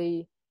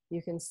conversely,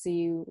 you can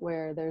see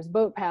where there's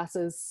boat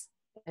passes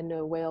and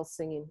no whales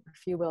singing, or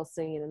few whales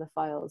singing in the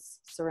files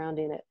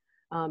surrounding it.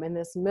 And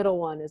this middle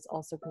one is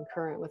also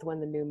concurrent with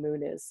when the new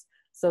moon is.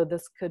 So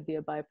this could be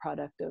a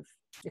byproduct of,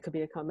 it could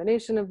be a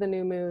combination of the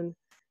new moon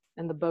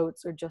and the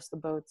boats, or just the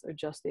boats, or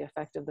just the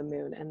effect of the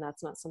moon. And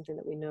that's not something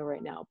that we know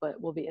right now, but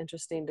will be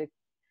interesting to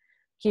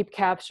keep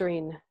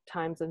capturing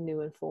times of new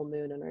and full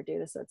moon in our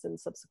data sets in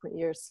subsequent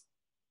years.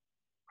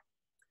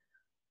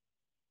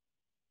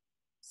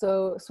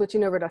 So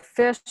switching over to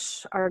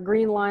fish, our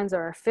green lines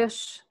are our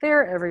fish.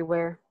 They're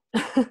everywhere.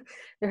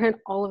 They're in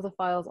all of the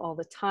files all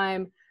the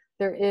time.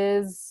 There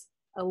is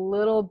a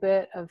little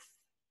bit of,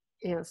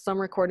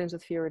 some recordings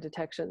with fewer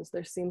detections.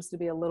 There seems to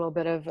be a little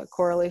bit of a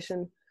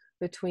correlation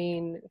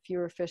between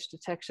fewer fish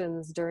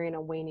detections during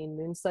a waning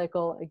moon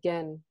cycle.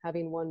 Again,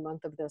 having 1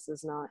 month of this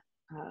is not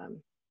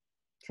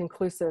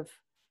conclusive.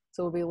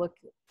 So we'll be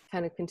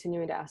kind of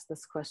continuing to ask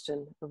this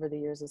question over the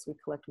years as we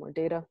collect more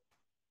data.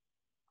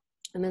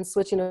 And then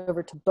switching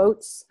over to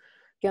boats.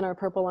 Again, our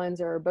purple lines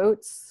are our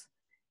boats.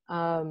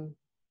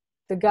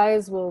 The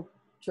guys will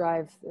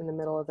drive in the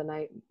middle of the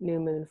night, new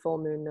moon, full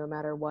moon, no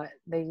matter what.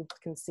 They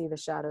can see the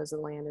shadows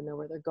and land and know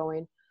where they're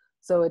going.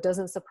 So it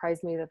doesn't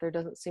surprise me that there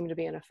doesn't seem to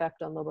be an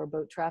effect on lower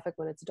boat traffic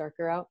when it's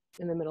darker out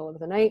in the middle of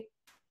the night.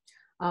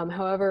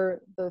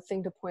 However, the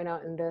thing to point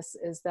out in this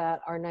is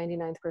that our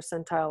 99th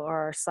percentile, or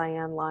our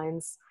cyan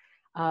lines,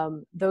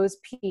 those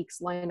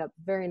peaks line up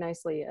very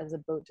nicely as a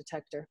boat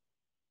detector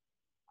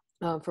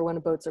for when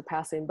boats are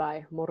passing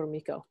by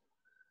Moromiko.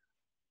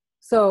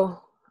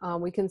 So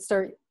we can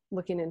start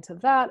looking into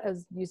that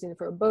as using it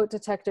for a boat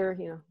detector,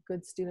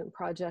 good student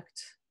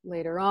project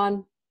later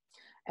on.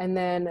 And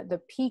then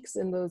the peaks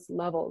in those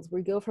levels,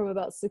 we go from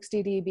about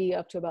 60 dB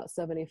up to about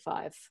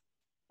 75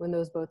 when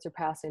those boats are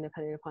passing,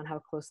 depending upon how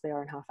close they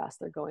are and how fast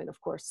they're going,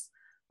 of course.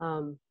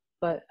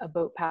 But a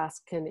boat pass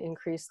can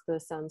increase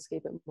the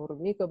soundscape at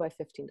Moromiko by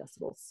 15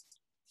 decibels.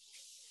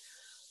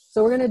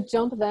 So we're going to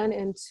jump then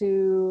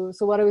into,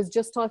 so what I was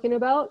just talking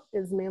about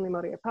is mainly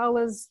Maria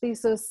Paula's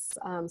thesis.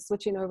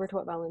 Switching over to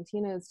what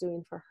Valentina is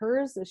doing for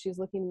hers is she's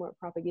looking more at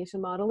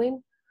propagation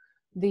modeling.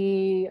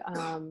 The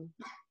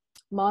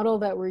model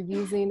that we're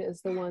using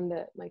is the one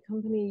that my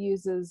company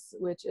uses,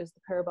 which is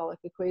the parabolic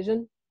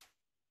equation,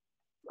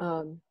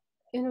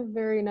 in a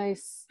very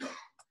nice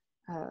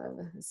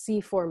C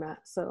format,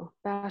 so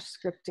bash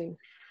scripting.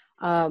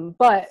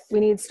 But we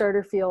need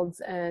starter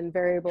fields and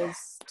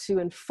variables to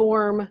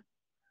inform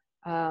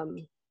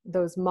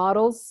those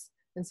models.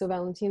 And so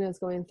Valentina is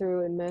going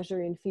through and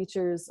measuring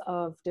features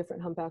of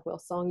different humpback whale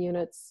song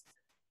units,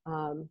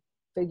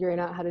 figuring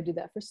out how to do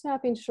that for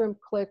snapping, shrimp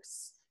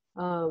clicks,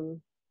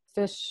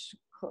 fish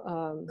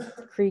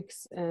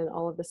creaks, and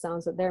all of the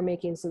sounds that they're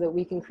making, so that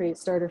we can create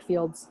starter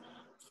fields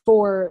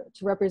to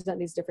represent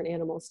these different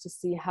animals, to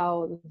see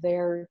how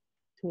their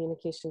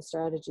communication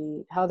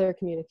strategy, how their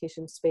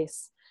communication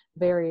space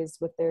varies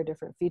with their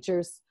different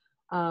features.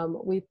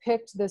 We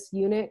picked this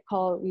unit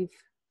we've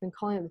been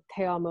calling it the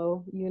Te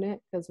Amo unit,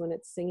 because when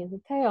it's singing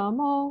the Te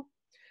Amo,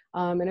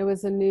 and it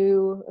was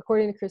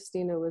according to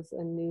Christina, it was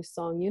a new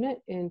song unit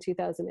in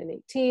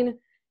 2018.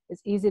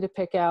 It's easy to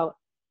pick out,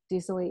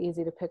 decently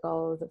easy to pick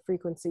all of the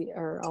frequency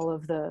or all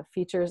of the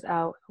features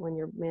out when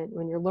you're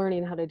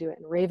learning how to do it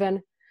in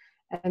Raven.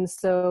 And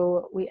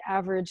so we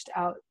averaged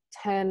out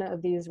 10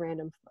 of these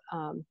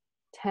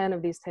 10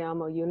 of these Te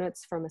Amo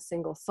units from a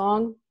single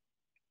song.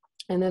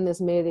 And then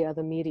this media,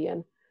 the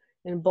median,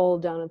 in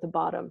bold down at the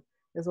bottom,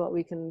 is what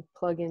we can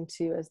plug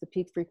into as the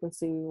peak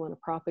frequency we want to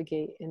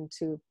propagate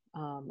into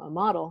a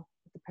model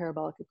with the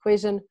parabolic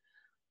equation.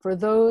 For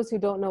those who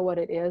don't know what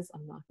it is,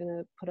 I'm not going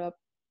to put up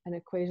an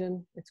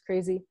equation. It's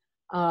crazy.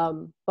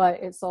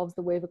 But it solves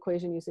the wave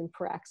equation using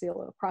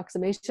paraxial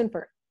approximation.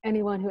 For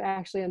anyone who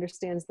actually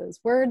understands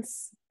those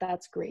words,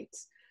 that's great.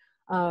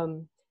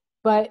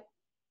 But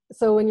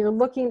so when you're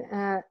looking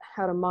at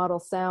how to model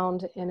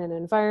sound in an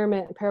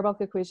environment,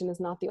 parabolic equation is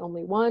not the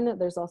only one.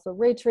 There's also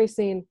ray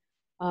tracing.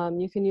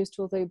 You can use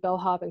tools like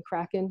Bellhop and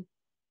Kraken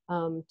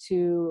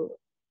to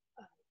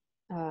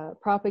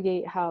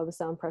propagate how the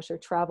sound pressure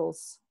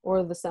travels,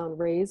 or the sound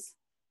rays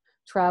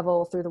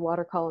travel through the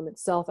water column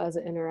itself as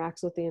it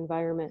interacts with the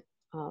environment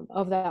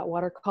of that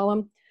water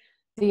column.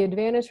 The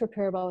advantage for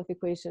parabolic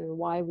equation and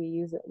why we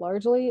use it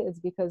largely is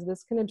because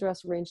this can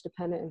address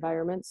range-dependent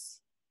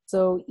environments.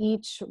 So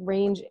each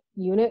range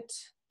unit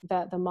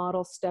that the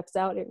model steps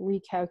out, it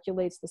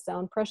recalculates the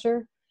sound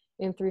pressure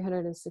in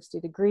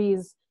 360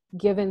 degrees,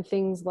 given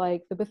things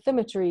like the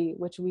bathymetry,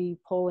 which we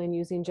pull in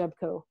using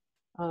JEBCO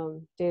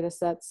data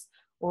sets,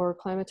 or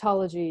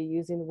climatology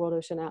using the World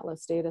Ocean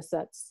Atlas data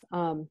sets.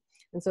 And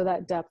so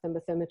that depth and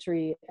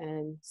bathymetry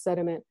and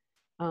sediment,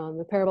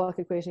 the parabolic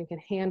equation can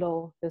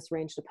handle this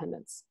range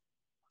dependence.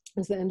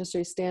 It's the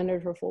industry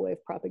standard for full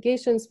wave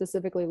propagation,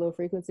 specifically low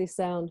frequency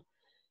sound.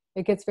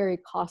 It gets very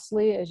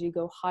costly as you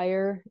go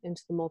higher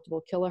into the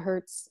multiple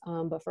kilohertz,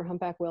 but for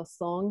humpback whale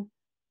song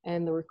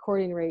and the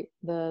recording rate,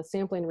 the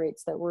sampling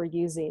rates that we're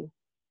using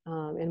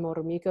in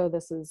Moromiko,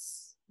 this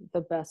is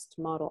the best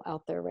model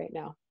out there right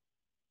now.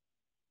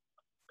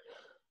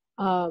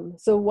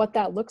 So what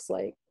that looks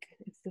like,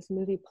 if this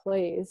movie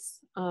plays,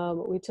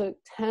 we took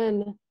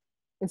 10,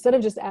 instead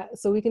of just,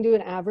 so we can do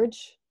an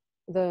average,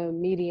 the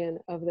median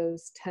of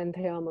those 10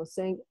 Te Amo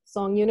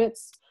song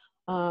units.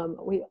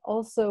 We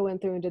also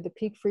went through and did the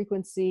peak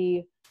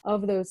frequency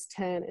of those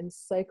 10 and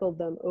cycled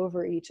them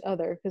over each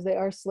other, because they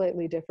are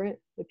slightly different.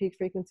 The peak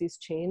frequencies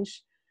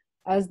change.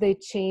 As they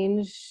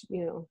change,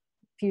 a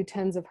few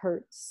tens of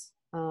hertz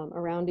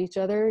around each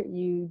other,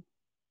 you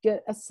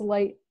get a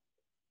slight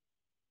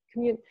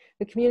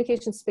the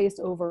communication space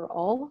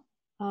overall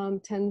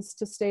tends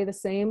to stay the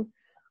same,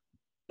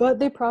 but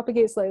they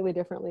propagate slightly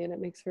differently, and it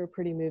makes for a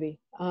pretty movie.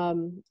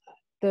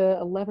 The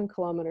 11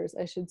 kilometers,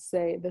 I should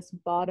say, this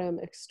bottom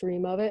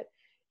extreme of it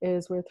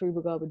is where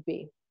Tribugá would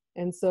be.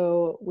 And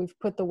so we've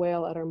put the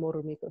whale at our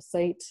Morromico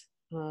site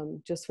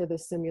just for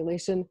this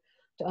simulation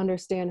to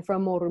understand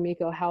from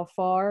Morromico how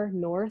far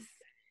north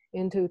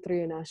into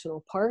Tria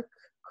National Park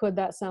could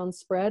that sound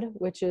spread,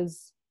 which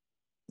is,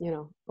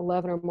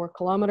 11 or more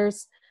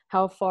kilometers.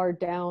 How far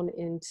down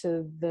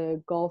into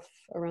the Gulf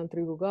around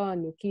Tribugá,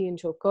 Nuki, and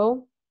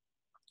Chocó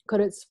could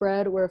it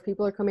spread, where if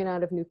people are coming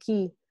out of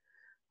Nuki,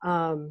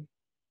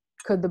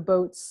 could the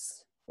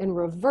boats in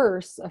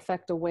reverse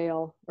affect a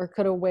whale, or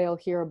could a whale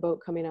hear a boat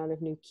coming out of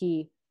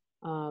Nuki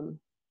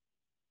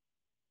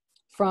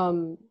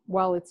from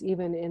while it's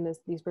even in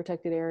these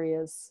protected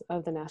areas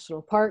of the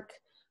national park,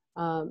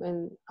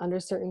 and under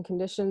certain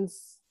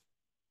conditions,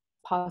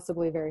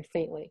 possibly very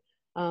faintly.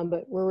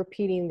 But we're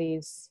repeating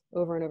these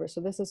over and over.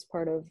 So this is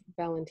part of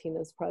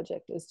Valentina's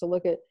project, is to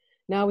look at,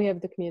 now we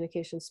have the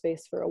communication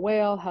space for a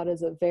whale. How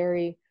does it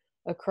vary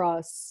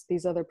across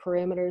these other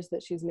parameters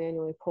that she's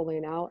manually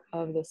pulling out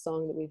of the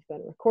song that we've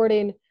been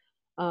recording?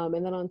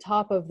 And then on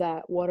top of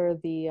that, what are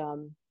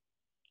the,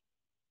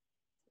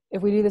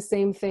 if we do the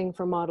same thing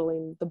for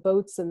modeling the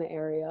boats in the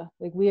area,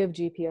 like we have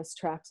GPS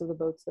tracks of the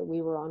boats that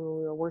we were on when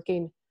we were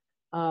working.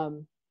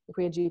 If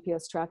we had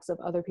GPS tracks of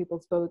other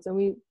people's boats, and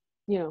we,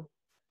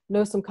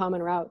 know some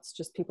common routes,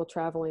 just people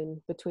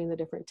traveling between the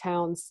different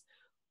towns,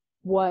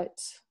 what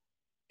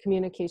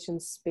communication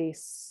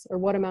space, or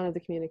what amount of the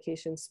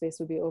communication space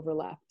would be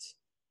overlapped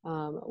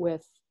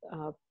with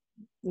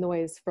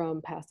noise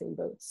from passing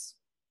boats.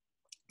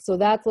 So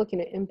that's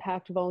looking at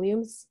impact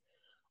volumes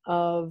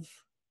of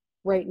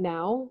right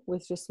now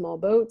with just small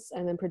boats,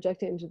 and then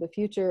projecting into the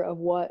future of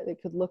what it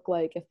could look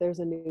like if there's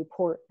a new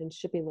port and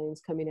shipping lanes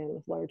coming in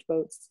with large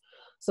boats.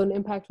 So an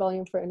impact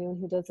volume, for anyone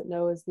who doesn't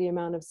know, is the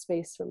amount of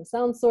space from a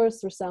sound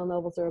source where sound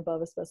levels are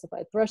above a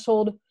specified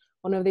threshold.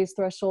 One of these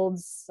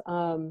thresholds,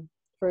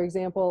 for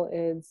example,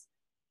 is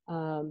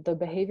the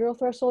behavioral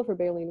threshold for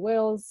baleen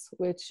whales,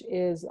 which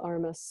is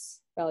RMS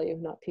value,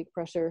 not peak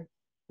pressure,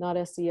 not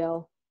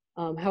SEL.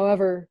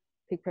 However,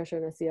 peak pressure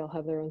and SEL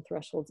have their own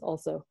thresholds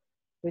also,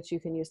 which you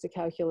can use to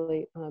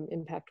calculate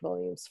impact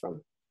volumes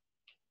from.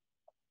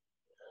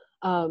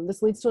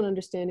 This leads to an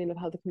understanding of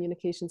how the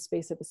communication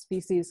space of a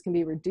species can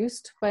be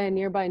reduced by a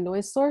nearby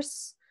noise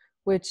source,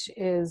 which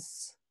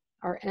is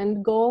our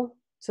end goal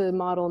to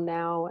model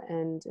now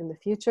and in the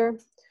future.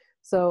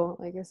 So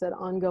like I said,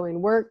 ongoing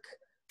work.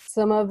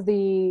 Some of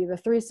the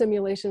 3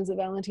 simulations that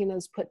Valentina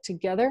has put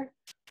together.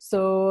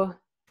 So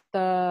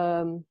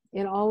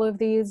in all of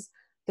these,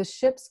 the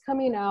ships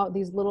coming out,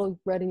 these little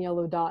red and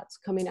yellow dots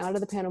coming out of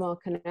the Panama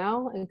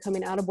Canal and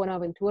coming out of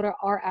Buenaventura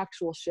are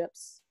actual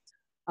ships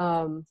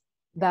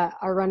that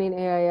are running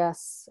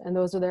AIS, and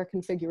those are their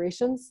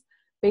configurations.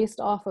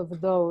 Based off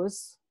of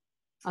those,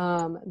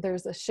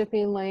 there's a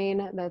shipping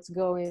lane that's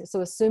going,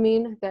 so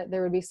assuming that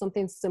there would be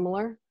something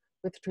similar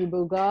with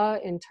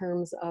Tribugá in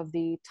terms of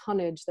the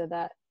tonnage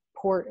that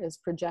port is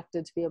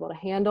projected to be able to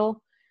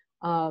handle.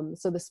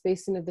 So the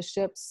spacing of the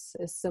ships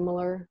is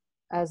similar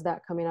as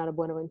that coming out of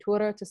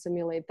Buenaventura to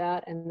simulate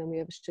that. And then we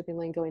have a shipping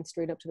lane going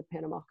straight up to the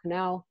Panama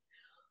Canal.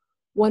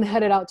 One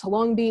headed out to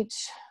Long Beach,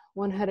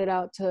 one headed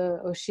out to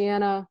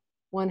Oceania,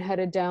 one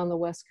headed down the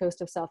west coast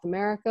of South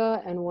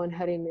America, and one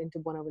heading into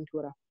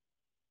Buenaventura.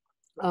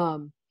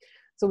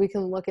 So we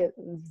can look at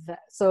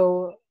that.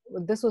 So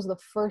this was the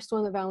first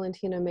one that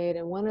Valentina made.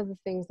 And one of the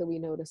things that we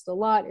noticed a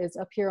lot is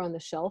up here on the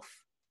shelf.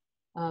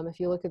 If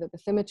you look at the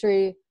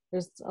bathymetry,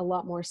 there's a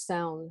lot more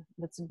sound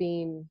that's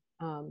being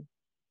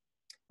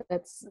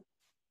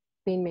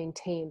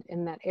maintained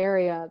in that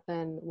area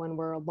than when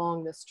we're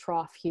along this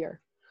trough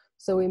here.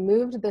 So we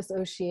moved this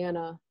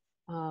Oceania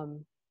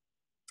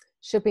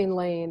shipping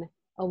lane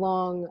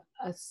along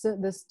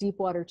this deep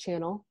water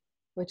channel,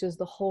 which is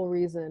the whole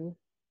reason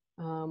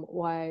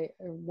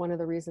one of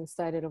the reasons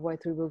cited of why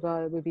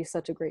Tribugá would be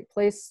such a great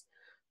place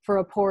for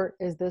a port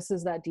is this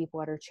is that deep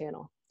water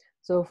channel.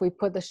 So if we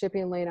put the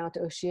shipping lane out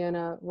to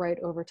Oceania right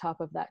over top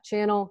of that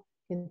channel,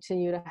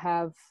 continue to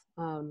have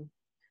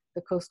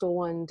the coastal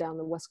one down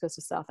the west coast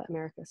of South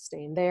America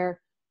staying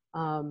there,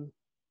 and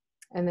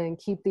then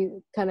keep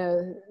the kind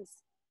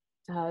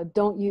of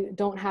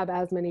don't have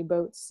as many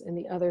boats in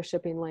the other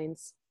shipping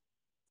lanes.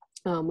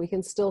 We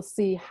can still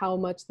see how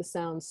much the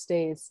sound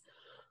stays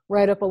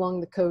right up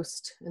along the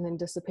coast and then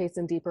dissipates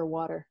in deeper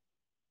water.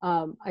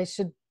 I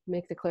should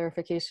make the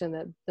clarification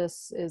that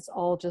this is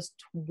all just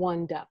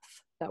one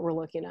depth that we're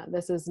looking at.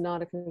 This is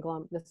not a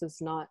conglomerate. This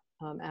is not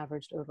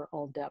averaged over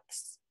all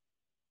depths.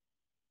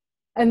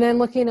 And then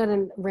looking at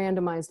a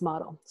randomized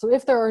model. So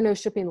if there are no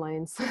shipping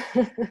lanes,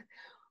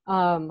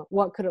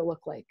 what could it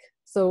look like?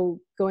 So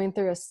going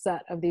through a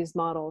set of these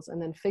models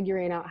and then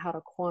figuring out how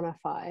to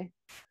quantify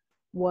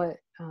what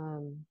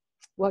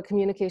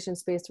communication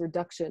space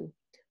reduction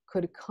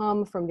could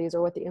come from these,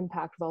 or what the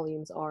impact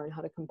volumes are, and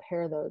how to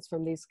compare those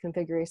from these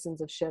configurations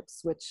of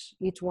ships, which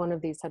each one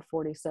of these had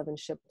 47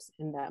 ships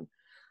in them.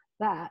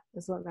 That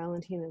is what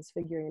Valentina is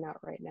figuring out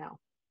right now.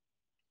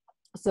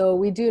 So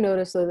we do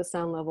notice though the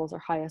sound levels are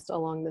highest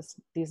along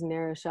these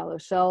narrow, shallow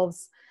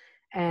shelves.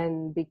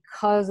 And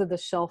because of the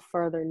shelf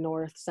further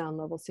north, sound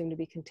levels seem to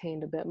be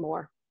contained a bit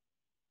more.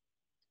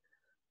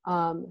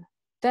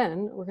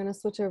 Then we're going to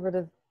switch over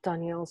to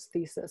Daniel's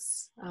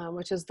thesis,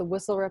 which is the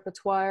whistle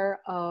repertoire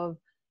of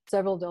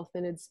several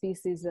delphinid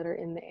species that are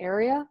in the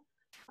area.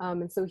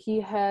 And so he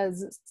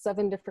has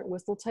 7 different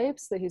whistle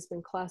types that he's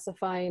been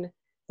classifying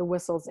the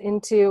whistles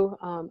into.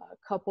 A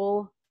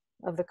couple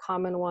of the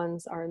common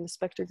ones are in the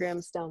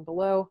spectrograms down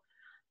below.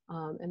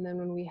 And then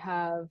when we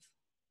have,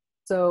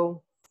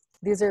 so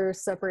these are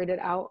separated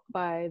out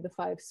by the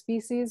 5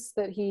 species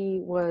that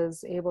he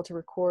was able to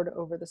record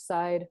over the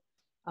side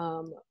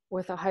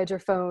with a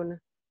hydrophone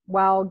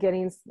while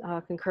getting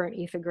concurrent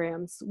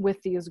ethograms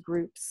with these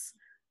groups.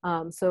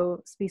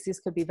 So species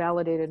could be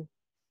validated.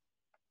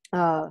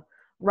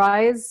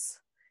 Rise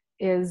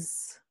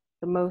is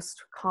the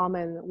most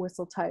common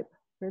whistle type.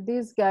 For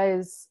these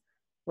guys,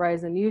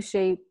 rise in U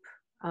shape.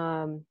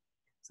 So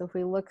if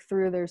we look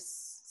through, there's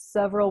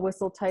several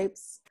whistle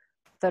types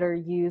that are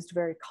used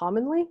very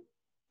commonly,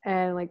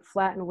 and like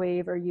flat and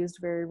wave are used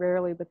very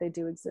rarely, but they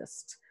do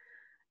exist.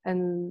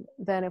 And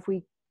then if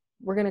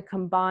we're going to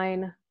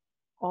combine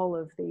all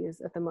of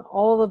these at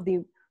all of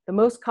the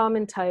most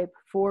common type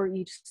for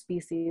each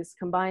species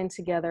combined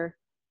together,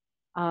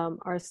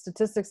 our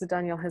statistics that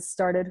Daniel has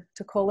started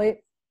to collate.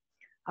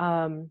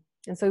 And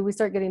so we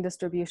start getting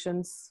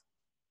distributions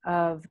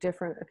of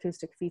different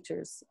acoustic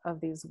features of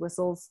these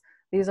whistles.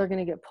 These are going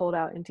to get pulled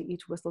out into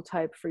each whistle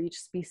type for each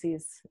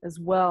species as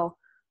well,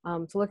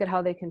 to look at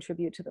how they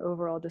contribute to the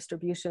overall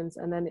distributions,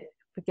 and then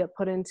get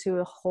put into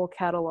a whole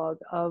catalog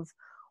of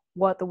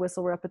what the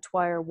whistle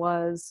repertoire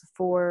was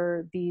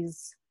for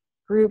these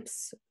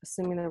groups,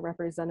 assuming they're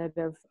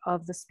representative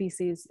of the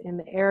species in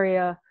the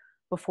area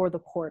before the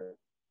port.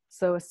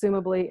 So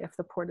assumably, if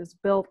the port is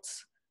built,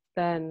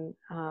 then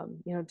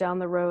down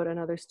the road,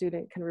 another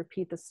student can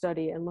repeat the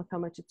study and look how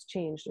much it's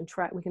changed, and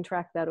we can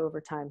track that over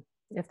time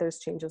if there's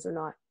changes or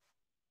not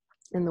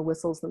in the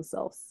whistles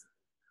themselves.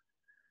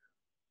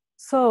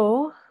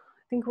 So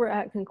I think we're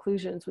at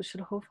conclusions, which should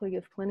hopefully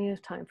give plenty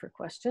of time for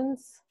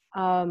questions.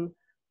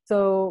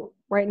 So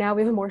right now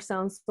we have more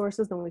sound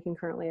sources than we can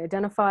currently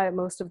identify.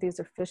 Most of these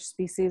are fish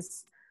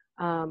species.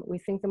 We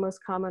think the most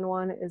common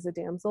one is a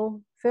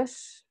damsel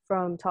fish,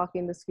 from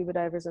talking to scuba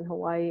divers in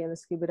Hawaii and the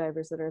scuba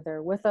divers that are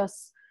there with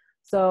us.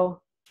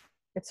 So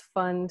it's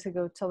fun to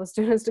go tell the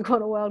students to go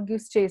on a wild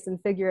goose chase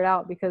and figure it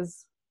out,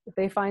 because if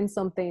they find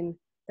something,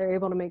 they're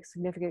able to make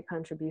significant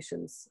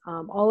contributions.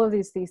 All of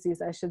these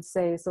theses, I should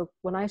say, so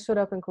when I showed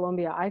up in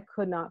Colombia, I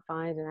could not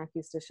find an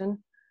acoustician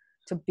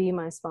to be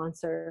my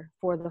sponsor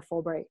for the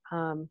Fulbright.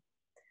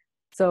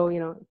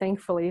 So,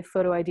 thankfully,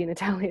 Photo ID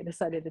Natalia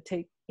decided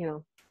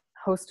to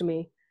host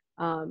me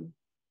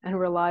and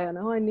rely on,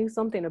 I knew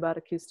something about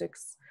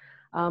acoustics.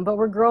 But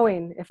we're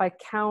growing. If I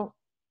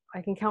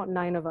can count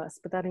 9 of us,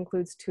 but that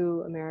includes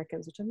 2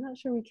 Americans, which I'm not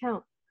sure we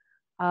count.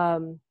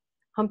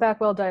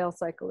 Humpback whale diel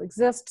cycle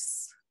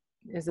exists.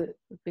 Is it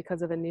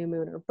because of a new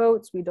moon or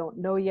boats? We don't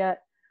know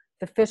yet.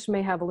 The fish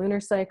may have a lunar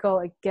cycle.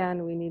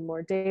 Again, we need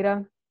more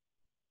data.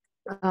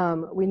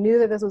 We knew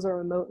that this was a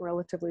remote and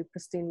relatively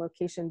pristine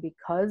location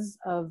because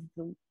of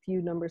the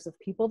few numbers of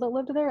people that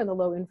lived there and the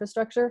low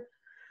infrastructure,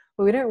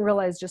 but we didn't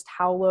realize just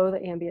how low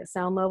the ambient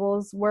sound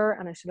levels were.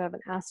 And I should have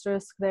an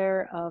asterisk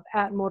there of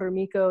at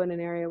Motormico in an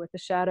area with the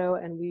shadow,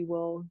 and we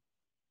will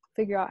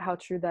figure out how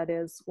true that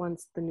is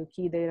once the new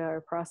key data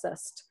are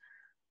processed.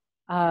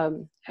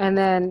 And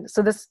then,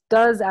 so this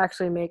does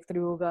actually make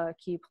Tribugá a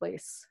key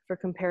place for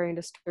comparing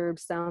disturbed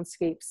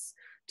soundscapes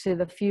to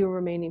the few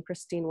remaining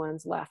pristine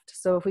ones left.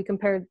 So if we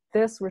compare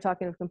this, we're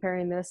talking of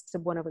comparing this to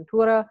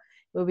Buenaventura.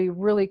 It would be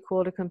really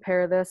cool to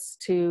compare this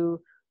to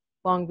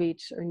Long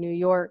Beach or New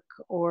York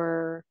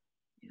or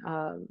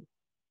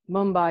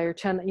Mumbai or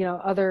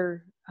Chennai,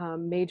 other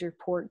major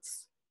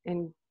ports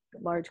in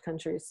large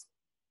countries.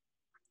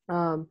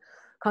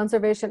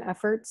 Conservation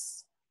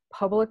efforts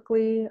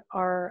publicly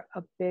are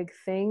a big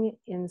thing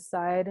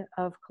inside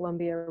of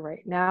Colombia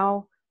right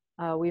now.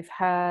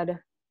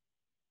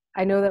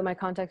 I know that my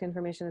contact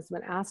information has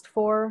been asked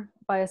for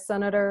by a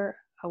senator.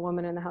 A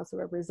woman in the House of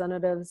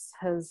Representatives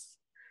has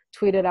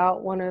tweeted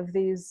out one of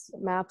these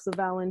maps of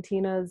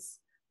Valentina's,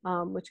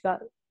 which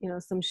got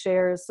some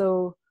shares.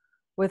 So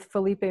with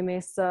Felipe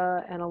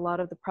Mesa and a lot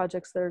of the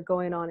projects that are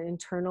going on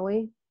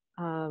internally,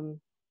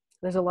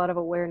 there's a lot of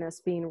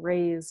awareness being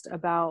raised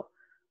about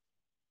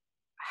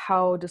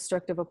how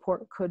destructive a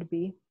port could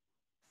be.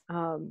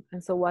 And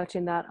so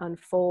watching that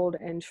unfold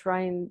and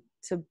trying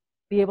to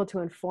be able to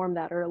inform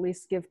that, or at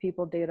least give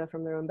people data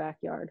from their own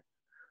backyard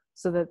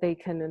so that they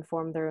can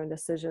inform their own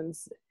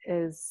decisions,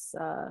 is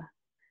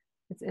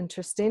it's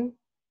interesting.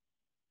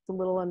 It's a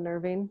little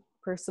unnerving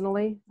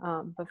personally,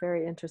 but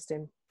very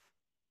interesting.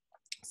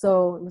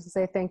 So I must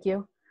say thank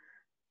you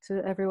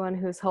to everyone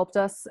who's helped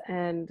us,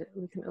 and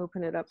we can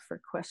open it up for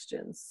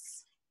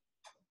questions,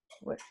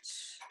 which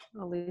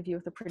I'll leave you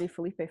with a pretty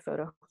Felipe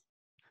photo.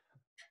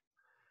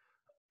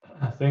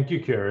 Thank you,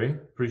 Kerri.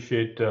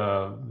 Appreciate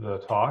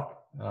the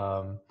talk.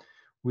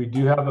 We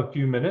do have a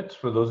few minutes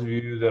for those of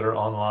you that are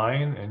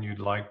online and you'd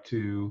like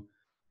to,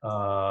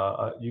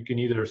 you can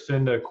either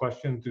send a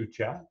question through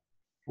chat,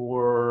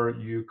 or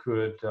you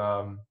can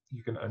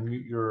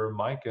unmute your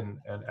mic and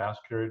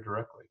ask Kerri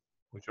directly,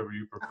 whichever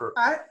you prefer.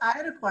 I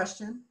had a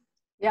question.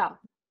 Yeah.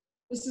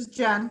 This is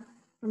Jen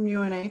from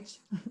UNH.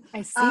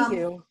 I see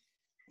you.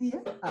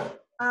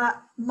 Yeah.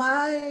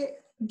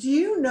 Do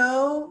you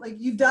know, like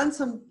you've done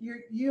some,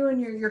 you and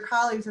your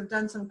colleagues have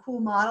done some cool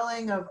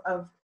modeling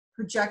of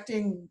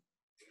projecting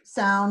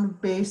sound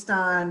based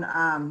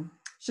on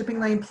shipping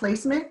lane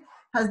placement.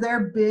 Has there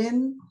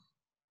been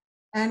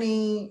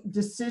any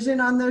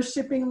decision on those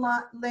shipping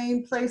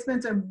lane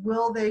placements, and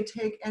will they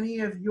take any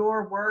of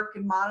your work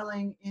and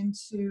modeling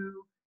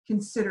into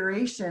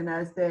consideration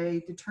as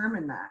they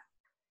determine that?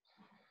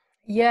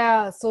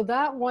 Yeah, so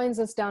that winds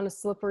us down a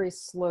slippery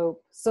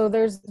slope. So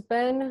there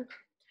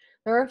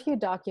are a few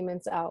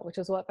documents out, which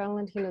is what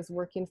Valentina's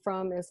working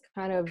from, is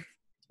kind of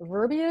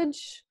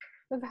verbiage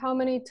of how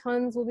many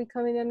tons will be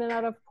coming in and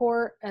out of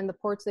port and the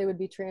ports they would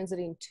be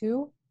transiting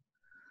to.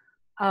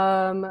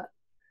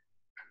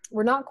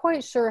 We're not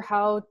quite sure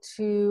how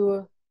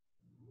to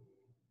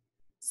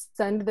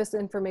send this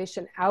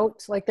information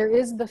out. Like, there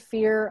is the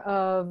fear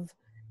of,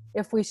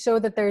 if we show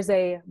that there's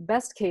a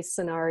best case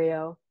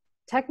scenario,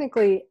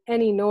 technically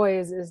any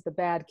noise is the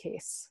bad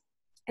case.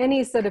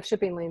 Any set of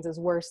shipping lanes is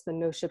worse than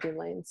no shipping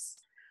lanes.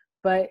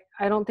 But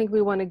I don't think we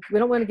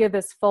don't want to give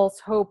this false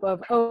hope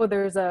of, oh,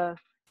 there's a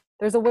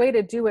way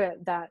to do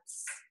it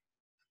that's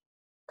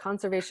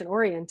conservation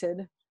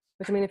oriented.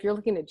 Which, I mean, if you're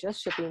looking at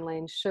just shipping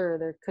lanes, sure,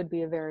 there could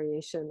be a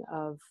variation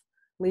of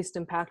least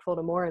impactful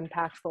to more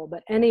impactful,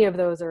 but any of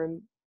those are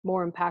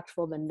more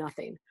impactful than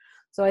nothing.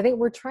 So I think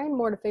we're trying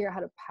more to figure out how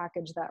to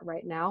package that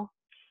right now.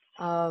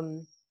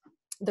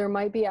 There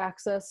might be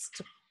access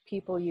to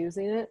people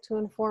using it to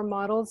inform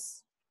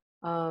models.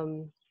 There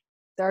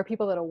are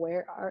people that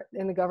are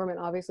in the government,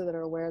 obviously, that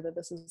are aware that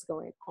this is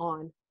going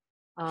on.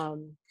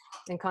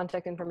 And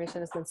contact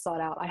information has been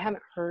sought out. I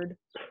haven't heard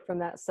from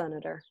that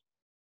senator.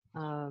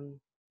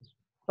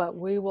 But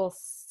we will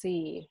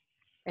see.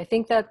 I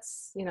think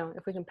that's,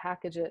 if we can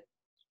package it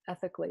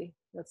ethically,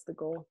 that's the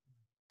goal.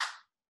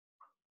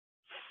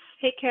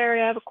 Hey,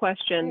 Kerri, I have a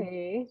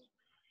question.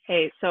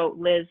 Hey, so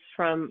Liz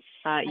from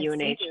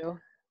UNH.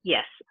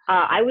 Yes,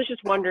 I was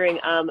just wondering,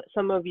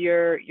 some of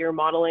your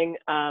modeling,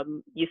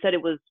 you said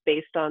it was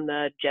based on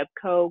the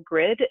JEBCO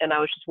grid, and I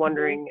was just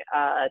wondering,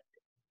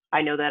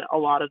 I know that a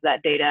lot of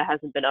that data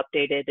hasn't been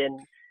updated in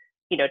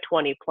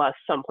 20 plus,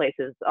 some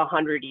places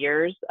 100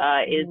 years.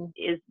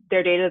 Is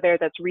there data there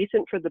that's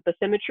recent for the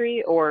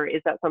bathymetry, or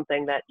is that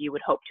something that you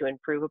would hope to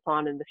improve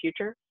upon in the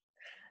future?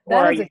 Or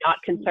are you not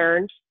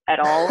concerned at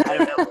all? I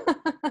don't know.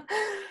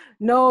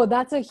 No,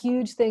 that's a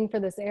huge thing for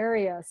this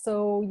area.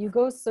 So you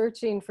go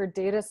searching for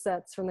data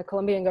sets from the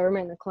Colombian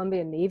government and the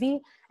Colombian Navy,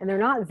 and they're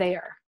not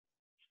there.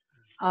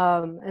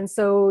 And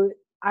so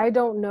I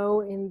don't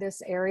know in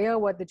this area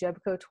what the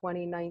JEBCO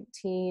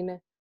 2019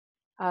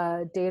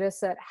 data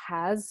set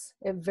has.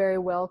 It very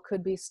well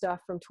could be stuff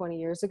from 20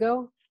 years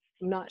ago.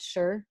 I'm not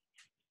sure.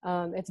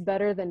 It's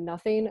better than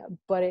nothing,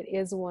 but it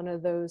is one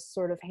of those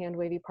sort of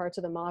hand-wavy parts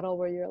of the model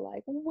where you're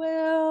like,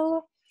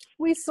 well,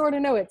 we sort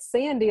of know it's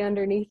sandy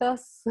underneath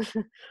us.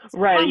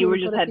 Right,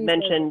 you had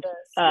mentioned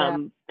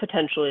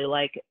potentially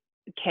like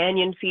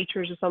canyon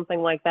features or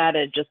something like that.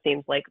 It just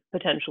seems like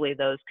potentially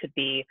those could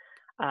be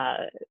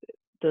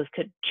those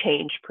could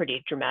change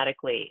pretty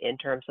dramatically in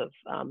terms of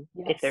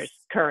if there's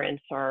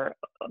currents or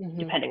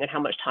depending on how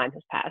much time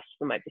has passed,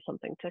 there might be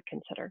something to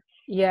consider.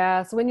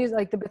 Yeah, so when you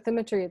like the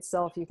bathymetry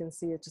itself, you can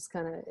see it just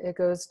it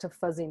goes to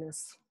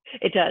fuzziness.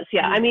 It does,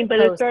 yeah. I mean, but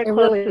it's very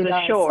close to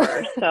the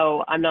shore,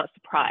 so I'm not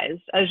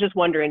surprised. I was just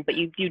wondering, but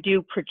you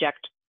do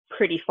project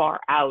pretty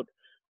far out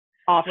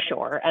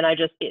offshore, and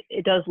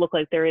it does look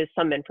like there is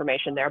some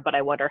information there, but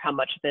I wonder how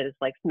much of it is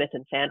like Smith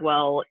and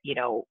Sandwell,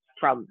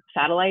 from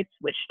satellites,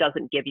 which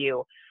doesn't give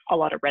you a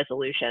lot of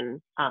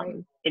resolution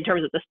in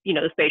terms of the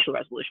the spatial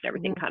resolution.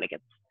 Everything kind of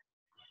gets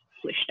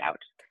squished out.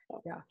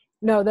 So. Yeah,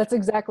 no, that's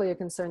exactly a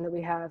concern that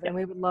we have, and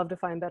we would love to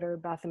find better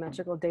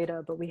bathymetrical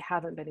data, but we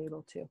haven't been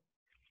able to.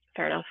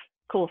 Fair enough.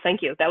 Cool.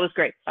 Thank you. That was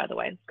great, by the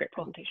way. Great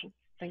presentation.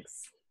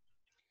 Thanks.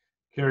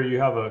 Kerri, you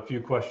have a few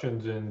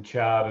questions in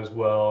chat as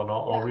well, and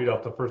I'll read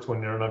off the first one.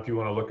 I don't know if you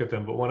want to look at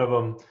them, but one of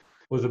them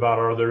was about,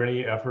 are there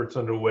any efforts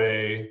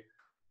underway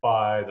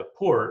by the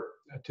port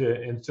to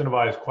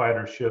incentivize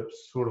quieter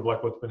ships, sort of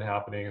like what's been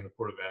happening in the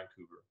Port of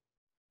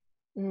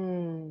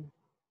Vancouver?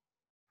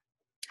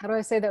 How do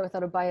I say that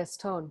without a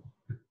biased tone?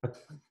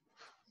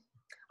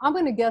 I'm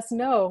going to guess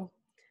no.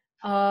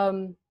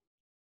 I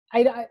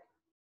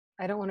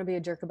don't want to be a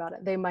jerk about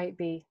it. They might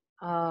be.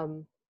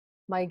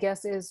 My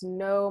guess is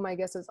no. My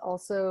guess is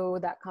also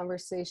that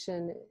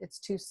conversation, it's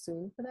too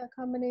soon for that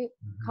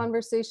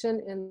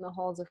conversation in the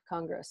halls of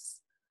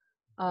Congress.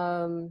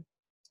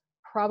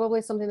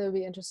 Probably something that would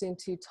be interesting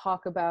to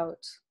talk about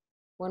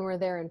when we're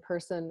there in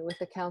person with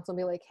the council and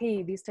be like,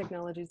 hey, these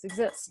technologies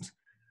exist.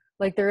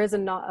 Like there is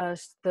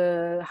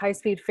the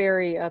high-speed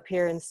ferry up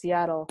here in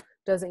Seattle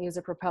doesn't use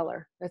a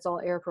propeller. It's all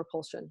air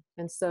propulsion.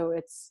 And so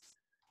it's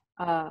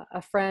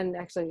a friend,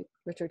 actually,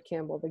 Richard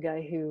Campbell, the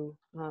guy who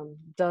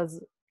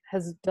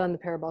has done the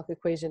parabolic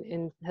equation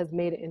and has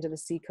made it into the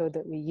C code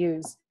that we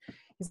use.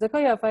 He's like, oh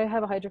yeah, if I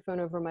have a hydrophone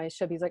over my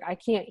ship, he's like, I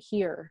can't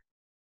hear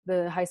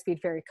the high-speed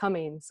ferry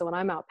coming. So when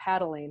I'm out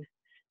paddling,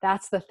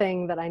 that's the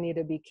thing that I need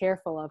to be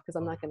careful of because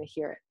I'm not going to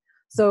hear it.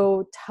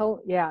 So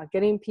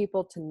getting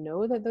people to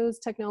know that those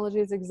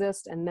technologies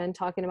exist and then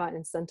talking about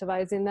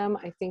incentivizing them,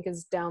 I think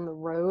is down the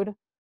road.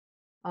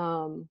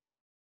 I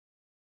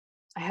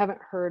haven't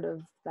heard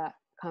of that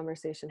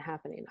conversation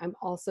happening. I'm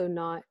also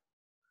not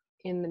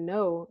in the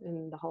know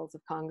in the halls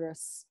of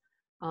Congress.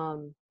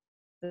 And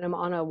I'm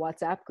on a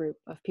WhatsApp group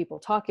of people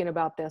talking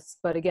about this,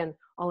 but again,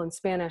 all in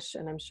Spanish,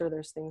 and I'm sure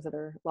there's things that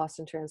are lost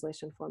in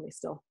translation for me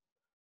still.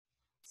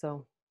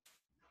 So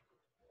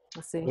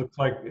let's see. It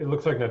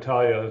looks like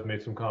Natalia has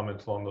made some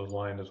comments along those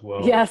lines as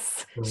well.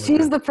 Yes,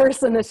 she's the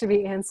person that should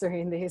be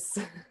answering these.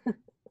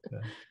 Yeah.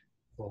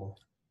 Cool.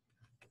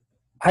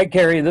 Hi,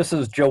 Kerri. This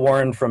is Joe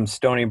Warren from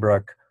Stony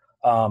Brook.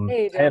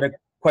 Hey, Joe. I had a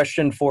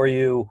question for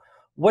you.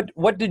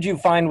 What did you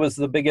find was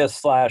the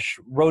biggest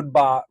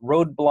roadblock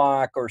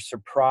or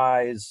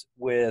surprise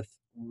with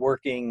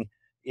working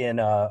in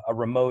a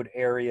remote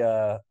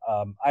area?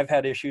 I've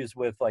had issues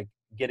with like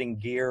getting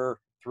gear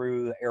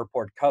through the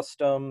airport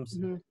customs.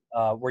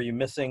 Mm-hmm. Were you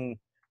missing,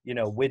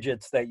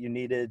 widgets that you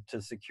needed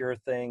to secure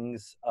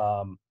things,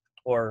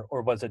 or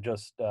was it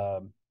just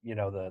the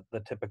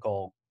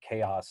typical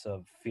chaos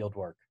of field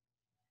work?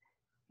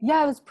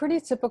 Yeah, it was pretty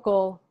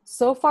typical.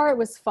 So far, it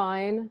was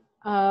fine.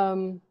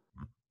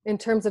 In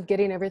terms of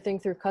getting everything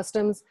through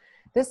customs.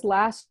 This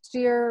last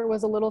year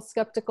was a little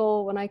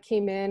skeptical when I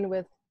came in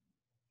with,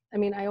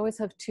 I always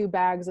have 2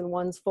 bags and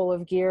one's full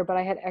of gear, but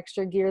I had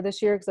extra gear this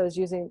year because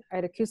I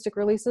had acoustic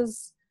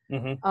releases.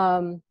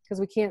 Because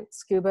we can't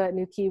scuba at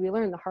New Key. We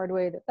learned the hard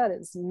way that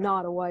is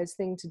not a wise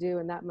thing to do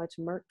in that much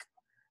murk.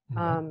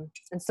 And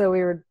so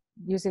we were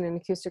using an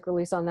acoustic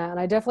release on that. And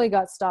I definitely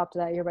got stopped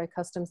that year by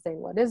customs saying,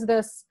 what is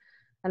this?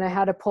 And I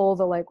had to pull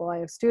I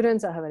have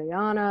students at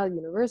Javeriana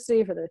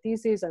University for their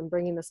theses. I'm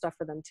bringing the stuff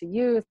for them to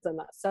use. I'm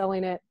not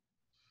selling it.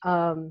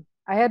 I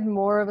had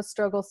more of a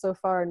struggle so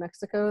far in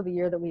Mexico, the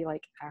year that we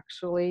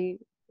actually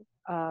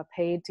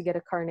paid to get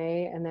a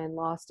carnet and then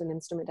lost an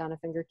instrument down a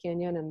Finger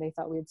Canyon and they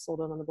thought we had sold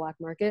it on the black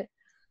market.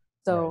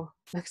 So right.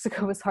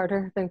 Mexico was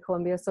harder than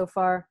Colombia so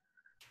far.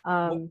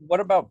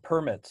 What about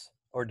permits,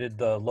 or did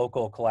the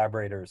local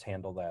collaborators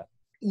handle that?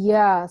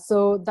 Yeah,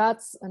 so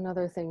that's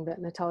another thing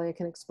that Natalia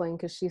can explain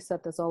because she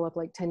set this all up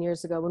 10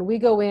 years ago. When we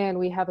go in,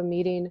 we have a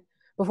meeting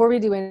before we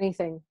do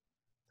anything.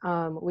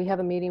 We have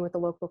a meeting with the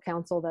local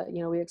council that,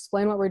 we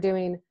explain what we're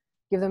doing,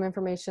 give them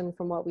information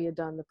from what we had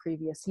done the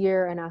previous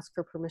year and ask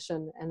for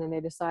permission. And then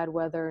they decide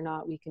whether or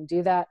not we can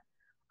do that.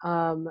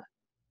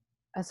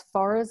 As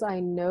far as I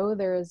know,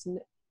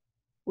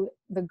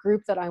 the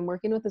group that I'm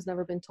working with has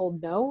never been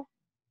told no.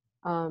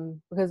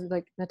 Because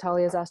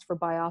Natalia's asked for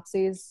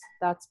biopsies,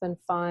 that's been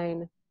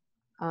fine.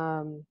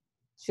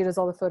 She does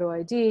all the photo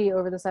ID,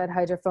 over the side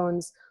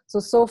hydrophones.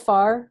 So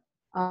far,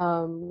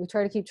 we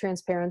try to keep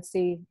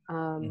transparency.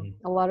 A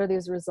lot of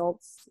these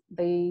results,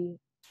 I'm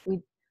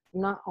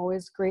not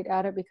always great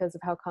at it because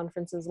of how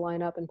conferences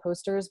line up and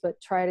posters, but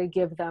try to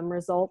give them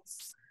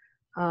results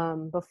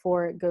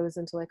before it goes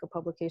into a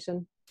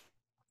publication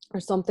or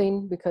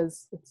something,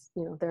 because it's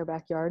their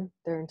backyard,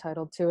 they're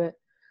entitled to it.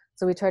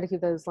 So we try to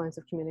keep those lines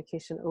of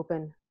communication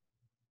open.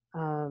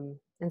 And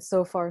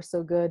so far,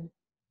 so good.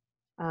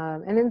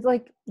 And then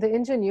the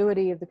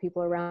ingenuity of the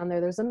people around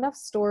there's enough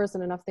stores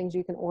and enough things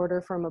you can order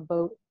from a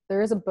boat.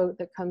 There is a boat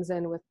that comes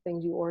in with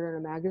things you order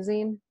in a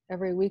magazine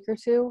every week or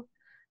two.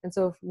 And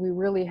so if we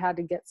really had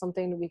to get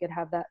something, we could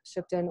have that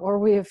shipped in, or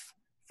we have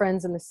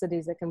friends in the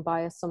cities that can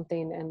buy us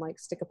something and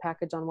stick a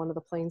package on one of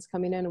the planes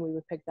coming in and we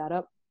would pick that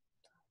up.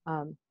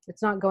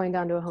 It's not going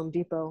down to a Home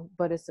Depot,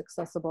 but it's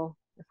accessible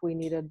if we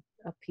needed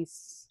a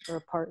piece or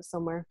a part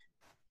somewhere.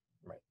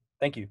 Right.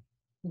 Thank you.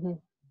 Mm-hmm.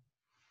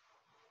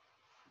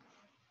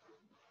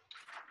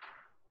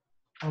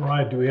 All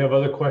right. Do we have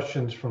other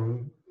questions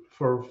for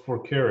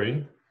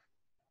Kerri?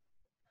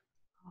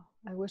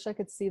 I wish I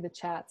could see the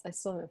chats. I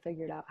still haven't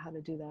figured out how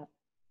to do that.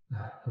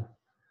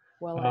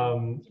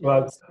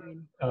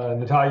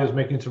 Natalia is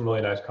making some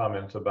really nice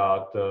comments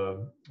about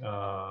the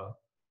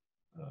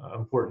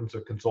importance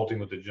of consulting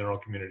with the General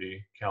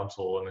Community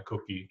Council and the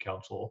Cookie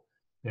Council.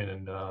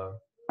 And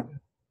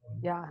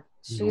yeah,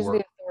 she's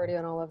the authority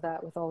on all of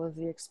that with all of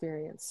the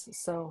experience.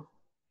 So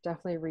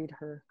definitely read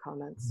her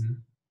comments. Mm-hmm.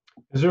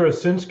 Is there a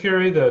sense,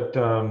 Kerri, that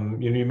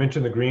you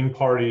mentioned the Green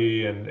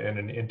Party and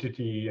an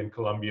entity in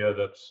Colombia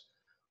that's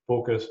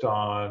focused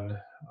on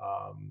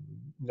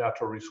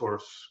natural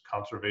resource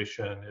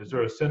conservation? Is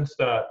there a sense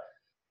that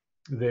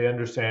they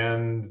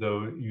understand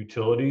the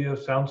utility of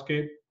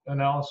soundscape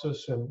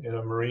analysis in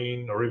a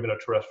marine or even a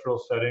terrestrial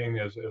setting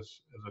as a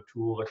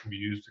tool that can be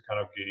used to kind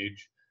of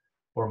gauge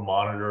or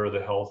monitor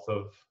the health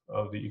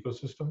of the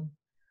ecosystem?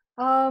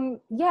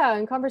 Yeah,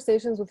 in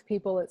conversations with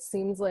people, it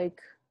seems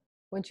like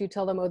once you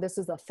tell them, oh, this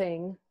is a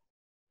thing,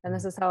 and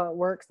this is how it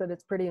works, that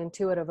it's pretty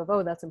intuitive of,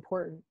 oh, that's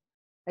important.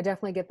 I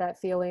definitely get that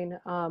feeling.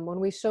 When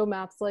we show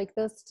maps like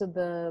this to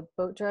the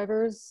boat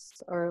drivers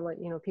or like,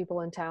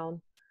 people in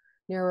town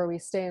near where we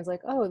stay, it's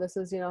like, oh, this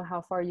is,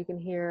 how far you can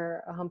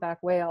hear a humpback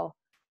whale.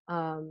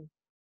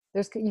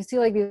 You see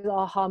like these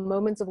aha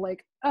moments of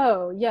like,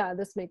 oh yeah,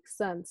 this makes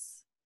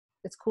sense.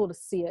 It's cool to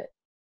see it.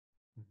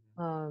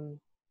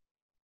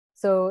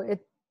 So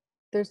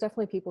there's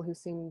definitely people who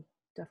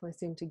definitely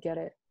seem to get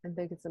it and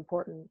think it's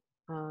important.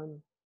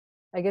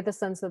 I get the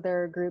sense that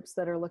there are groups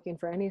that are looking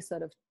for any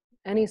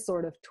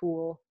sort of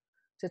tool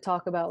to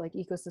talk about like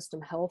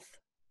ecosystem health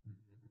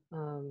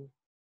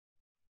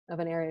of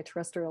an area,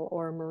 terrestrial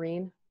or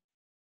marine.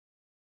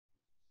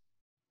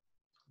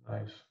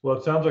 Nice. Well,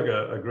 it sounds like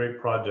a great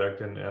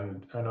project,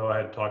 and I know I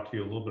had talked to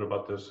you a little bit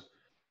about this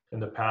in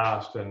the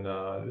past, and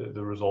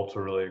the results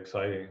are really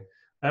exciting.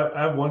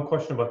 I have one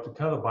question about the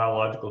kind of the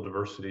biological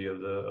diversity of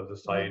the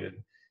site, and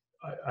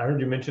I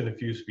heard you mention a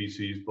few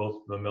species,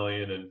 both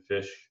mammalian and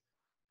fish.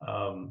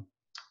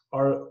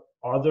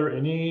 Are there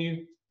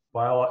any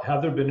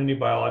have there been any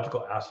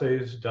biological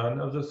assays done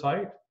of the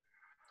site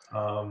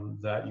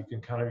that you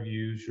can kind of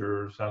use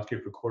your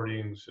soundscape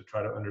recordings to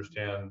try to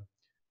understand,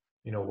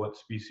 what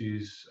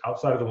species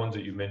outside of the ones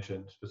that you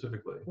mentioned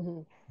specifically,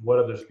 what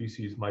other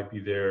species might be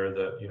there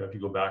that, if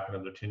you go back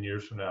another 10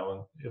 years from now,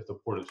 and if the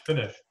port is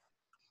finished,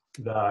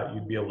 that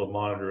you'd be able to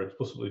monitor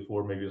explicitly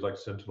for maybe as like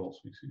sentinel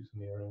species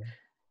in the area?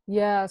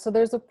 Yeah, so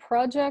there's a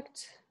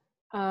project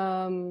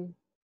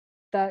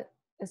that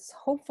is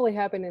hopefully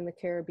happening in the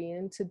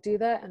Caribbean to do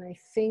that. And I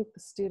think the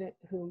student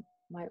who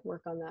might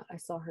work on that, I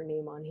saw her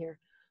name on here.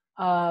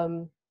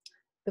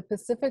 The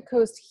Pacific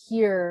coast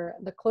here,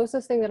 the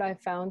closest thing that I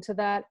found to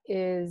that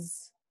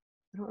is,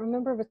 I don't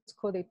remember if it's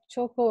called a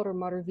Choco or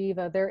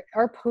Marviva. There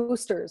are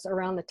posters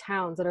around the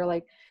towns that are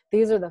like,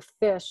 these are the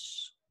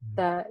fish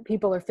that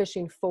people are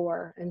fishing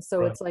for. And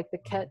so it's like the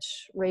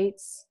catch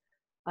rates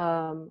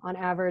on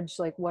average,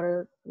 like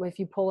if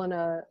you pull in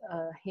a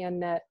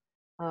hand net,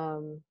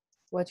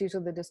 what's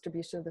usually the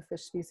distribution of the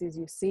fish species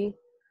you see.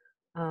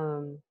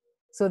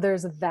 So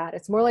there's that.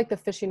 It's more like the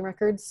fishing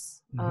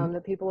records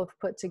that people have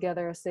put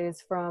together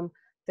essays from.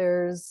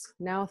 There's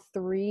now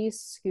 3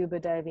 scuba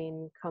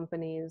diving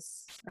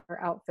companies or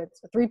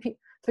outfits,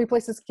 3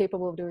 places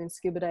capable of doing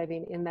scuba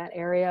diving in that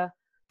area.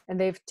 And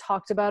they've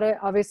talked about it.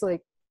 Obviously,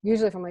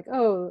 usually if I'm like,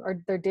 oh, are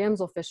there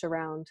damselfish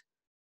around?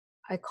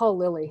 I call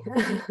Lily,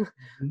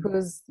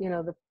 who's,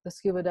 the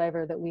scuba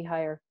diver that we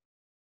hire.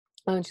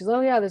 And she's,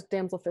 oh yeah, there's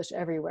damselfish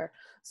everywhere.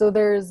 So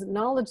there's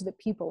knowledge that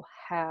people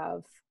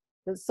have.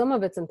 Some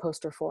of it's in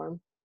poster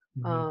form,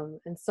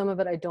 and some of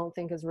it I don't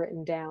think is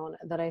written down,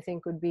 that I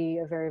think would be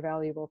a very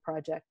valuable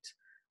project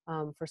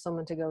for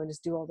someone to go and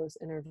just do all those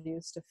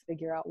interviews to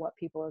figure out what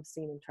people have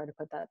seen and try to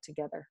put that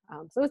together.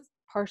 So it's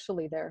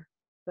partially there,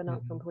 but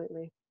not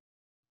completely.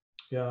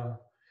 Yeah,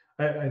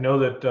 I know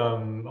that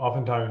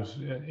oftentimes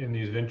in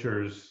these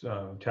ventures,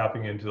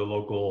 tapping into the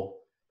local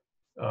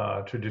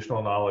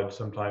traditional knowledge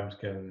sometimes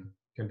can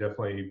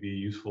definitely be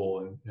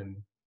useful and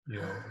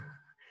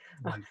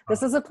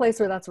this is a place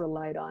where that's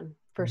relied on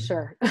for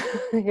sure.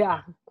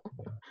 Yeah.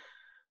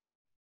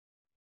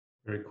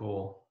 Very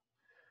cool.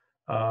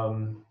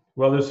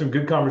 Well, there's some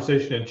good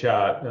conversation in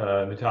chat.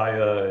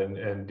 Natalia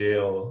and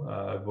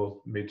Dale both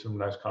made some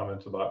nice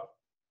comments about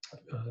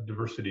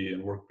diversity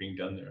and work being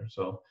done there.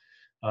 So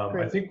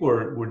I think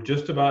we're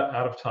just about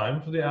out of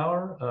time for the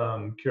hour.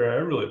 Kerri,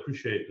 I really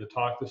appreciate the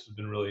talk. This has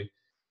been really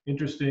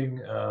interesting.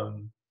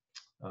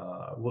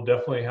 We'll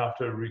definitely have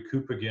to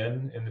recoup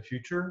again in the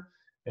future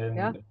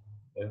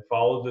and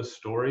follow this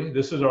story.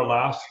 This is our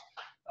last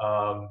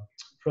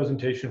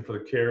presentation for the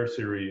CARE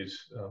series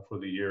for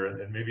the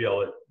year, and maybe I'll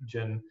let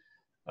Jen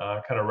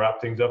kind of wrap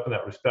things up in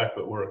that respect,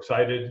 but we're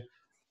excited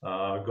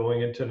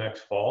going into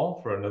next fall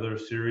for another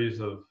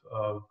series of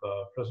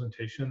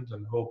presentations,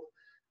 and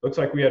looks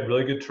like we had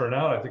really good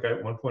turnout. I think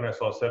at one point I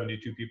saw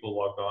 72 people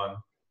logged on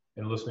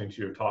and listening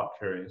to your talk,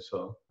 Kerri.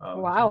 So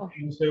wow.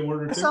 Can you say a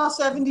word or two? I saw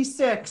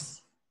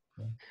 76.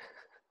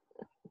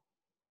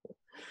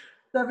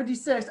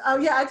 76. Oh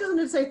yeah, I just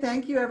wanted to say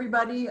thank you,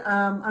 everybody.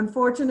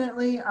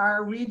 Unfortunately,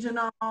 our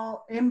regional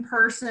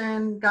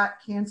in-person got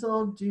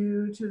canceled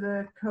due to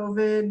the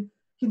COVID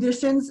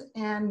conditions,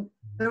 and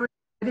I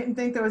didn't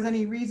think there was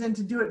any reason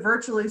to do it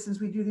virtually,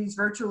 since we do these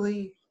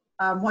virtually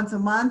once a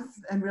month,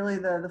 and really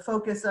the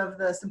focus of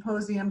the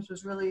symposiums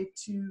was really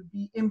to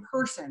be in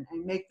person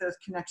and make those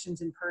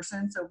connections in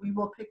person. So we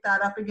will pick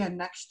that up again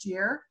next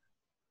year.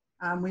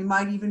 We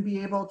might even be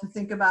able to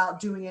think about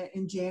doing it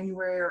in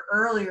January or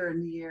earlier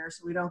in the year,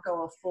 so we don't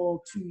go a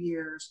full 2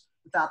 years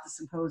without the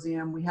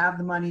symposium. We have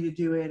the money to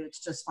do it. It's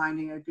just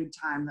finding a good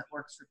time that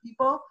works for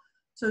people.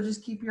 So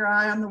just keep your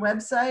eye on the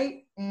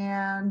website,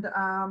 and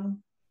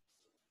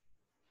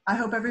I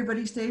hope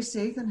everybody stays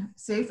safe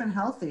and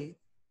healthy.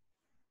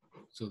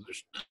 So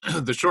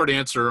the short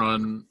answer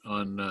on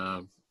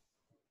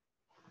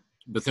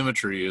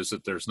bathymetry is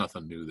that there's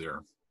nothing new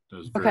there.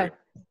 There's very,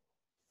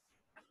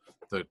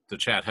 the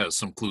chat has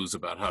some clues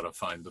about how to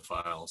find the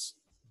files.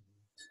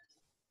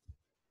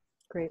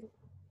 Great.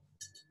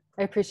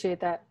 I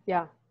appreciate that.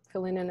 Yeah,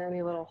 filling in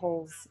any little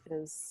holes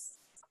it's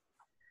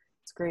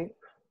great.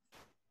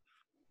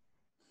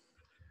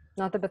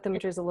 Not that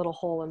bathymetry is a little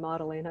hole in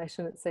modeling. I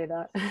shouldn't say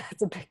that.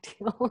 It's a big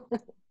deal.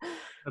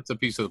 That's a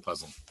piece of the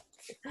puzzle.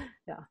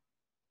 Yeah.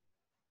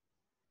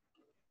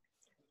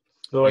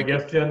 So I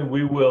guess, Jen,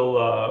 we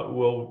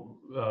will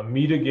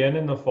meet again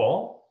in the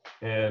fall,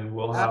 and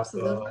we'll have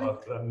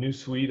a new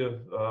suite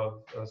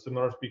of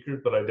seminar speakers.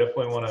 But I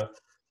definitely want to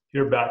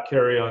hear back,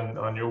 Kerri,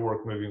 on your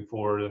work moving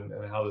forward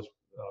and how this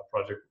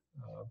project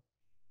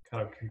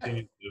kind of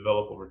continues to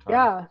develop over time.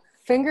 Yeah,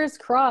 fingers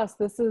crossed.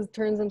 This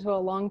turns into a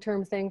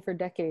long-term thing for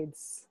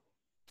decades.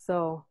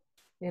 So,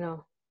 you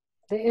know,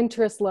 the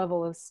interest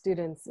level of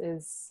students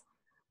is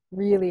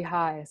really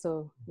high.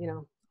 So, you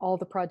know, all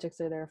the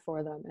projects are there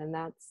for them, and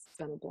that's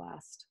been a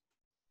blast.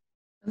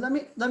 Let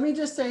me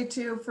just say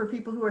too, for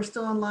people who are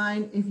still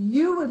online, if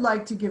you would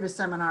like to give a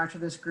seminar to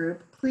this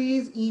group,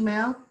 please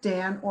email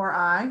Dan or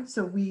I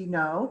so we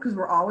know, because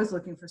we're always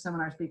looking for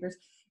seminar speakers.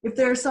 If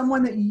there's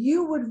someone that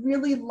you would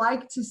really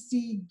like to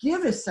see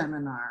give a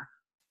seminar,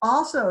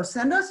 also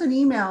send us an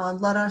email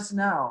and let us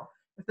know.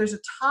 If there's a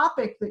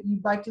topic that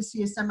you'd like to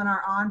see a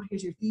seminar on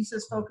because your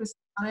thesis focused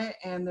on it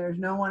and there's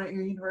no one at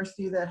your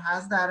university that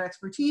has that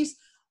expertise,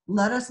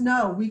 let us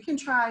know. We can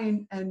try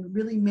and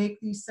really make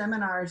these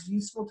seminars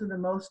useful to the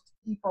most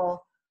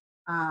people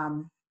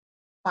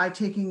by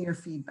taking your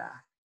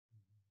feedback.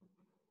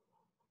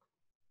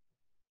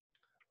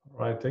 All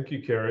right, thank you,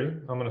 Kerri.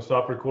 I'm going to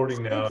stop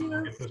recording now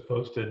and get this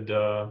posted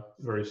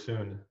very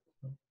soon.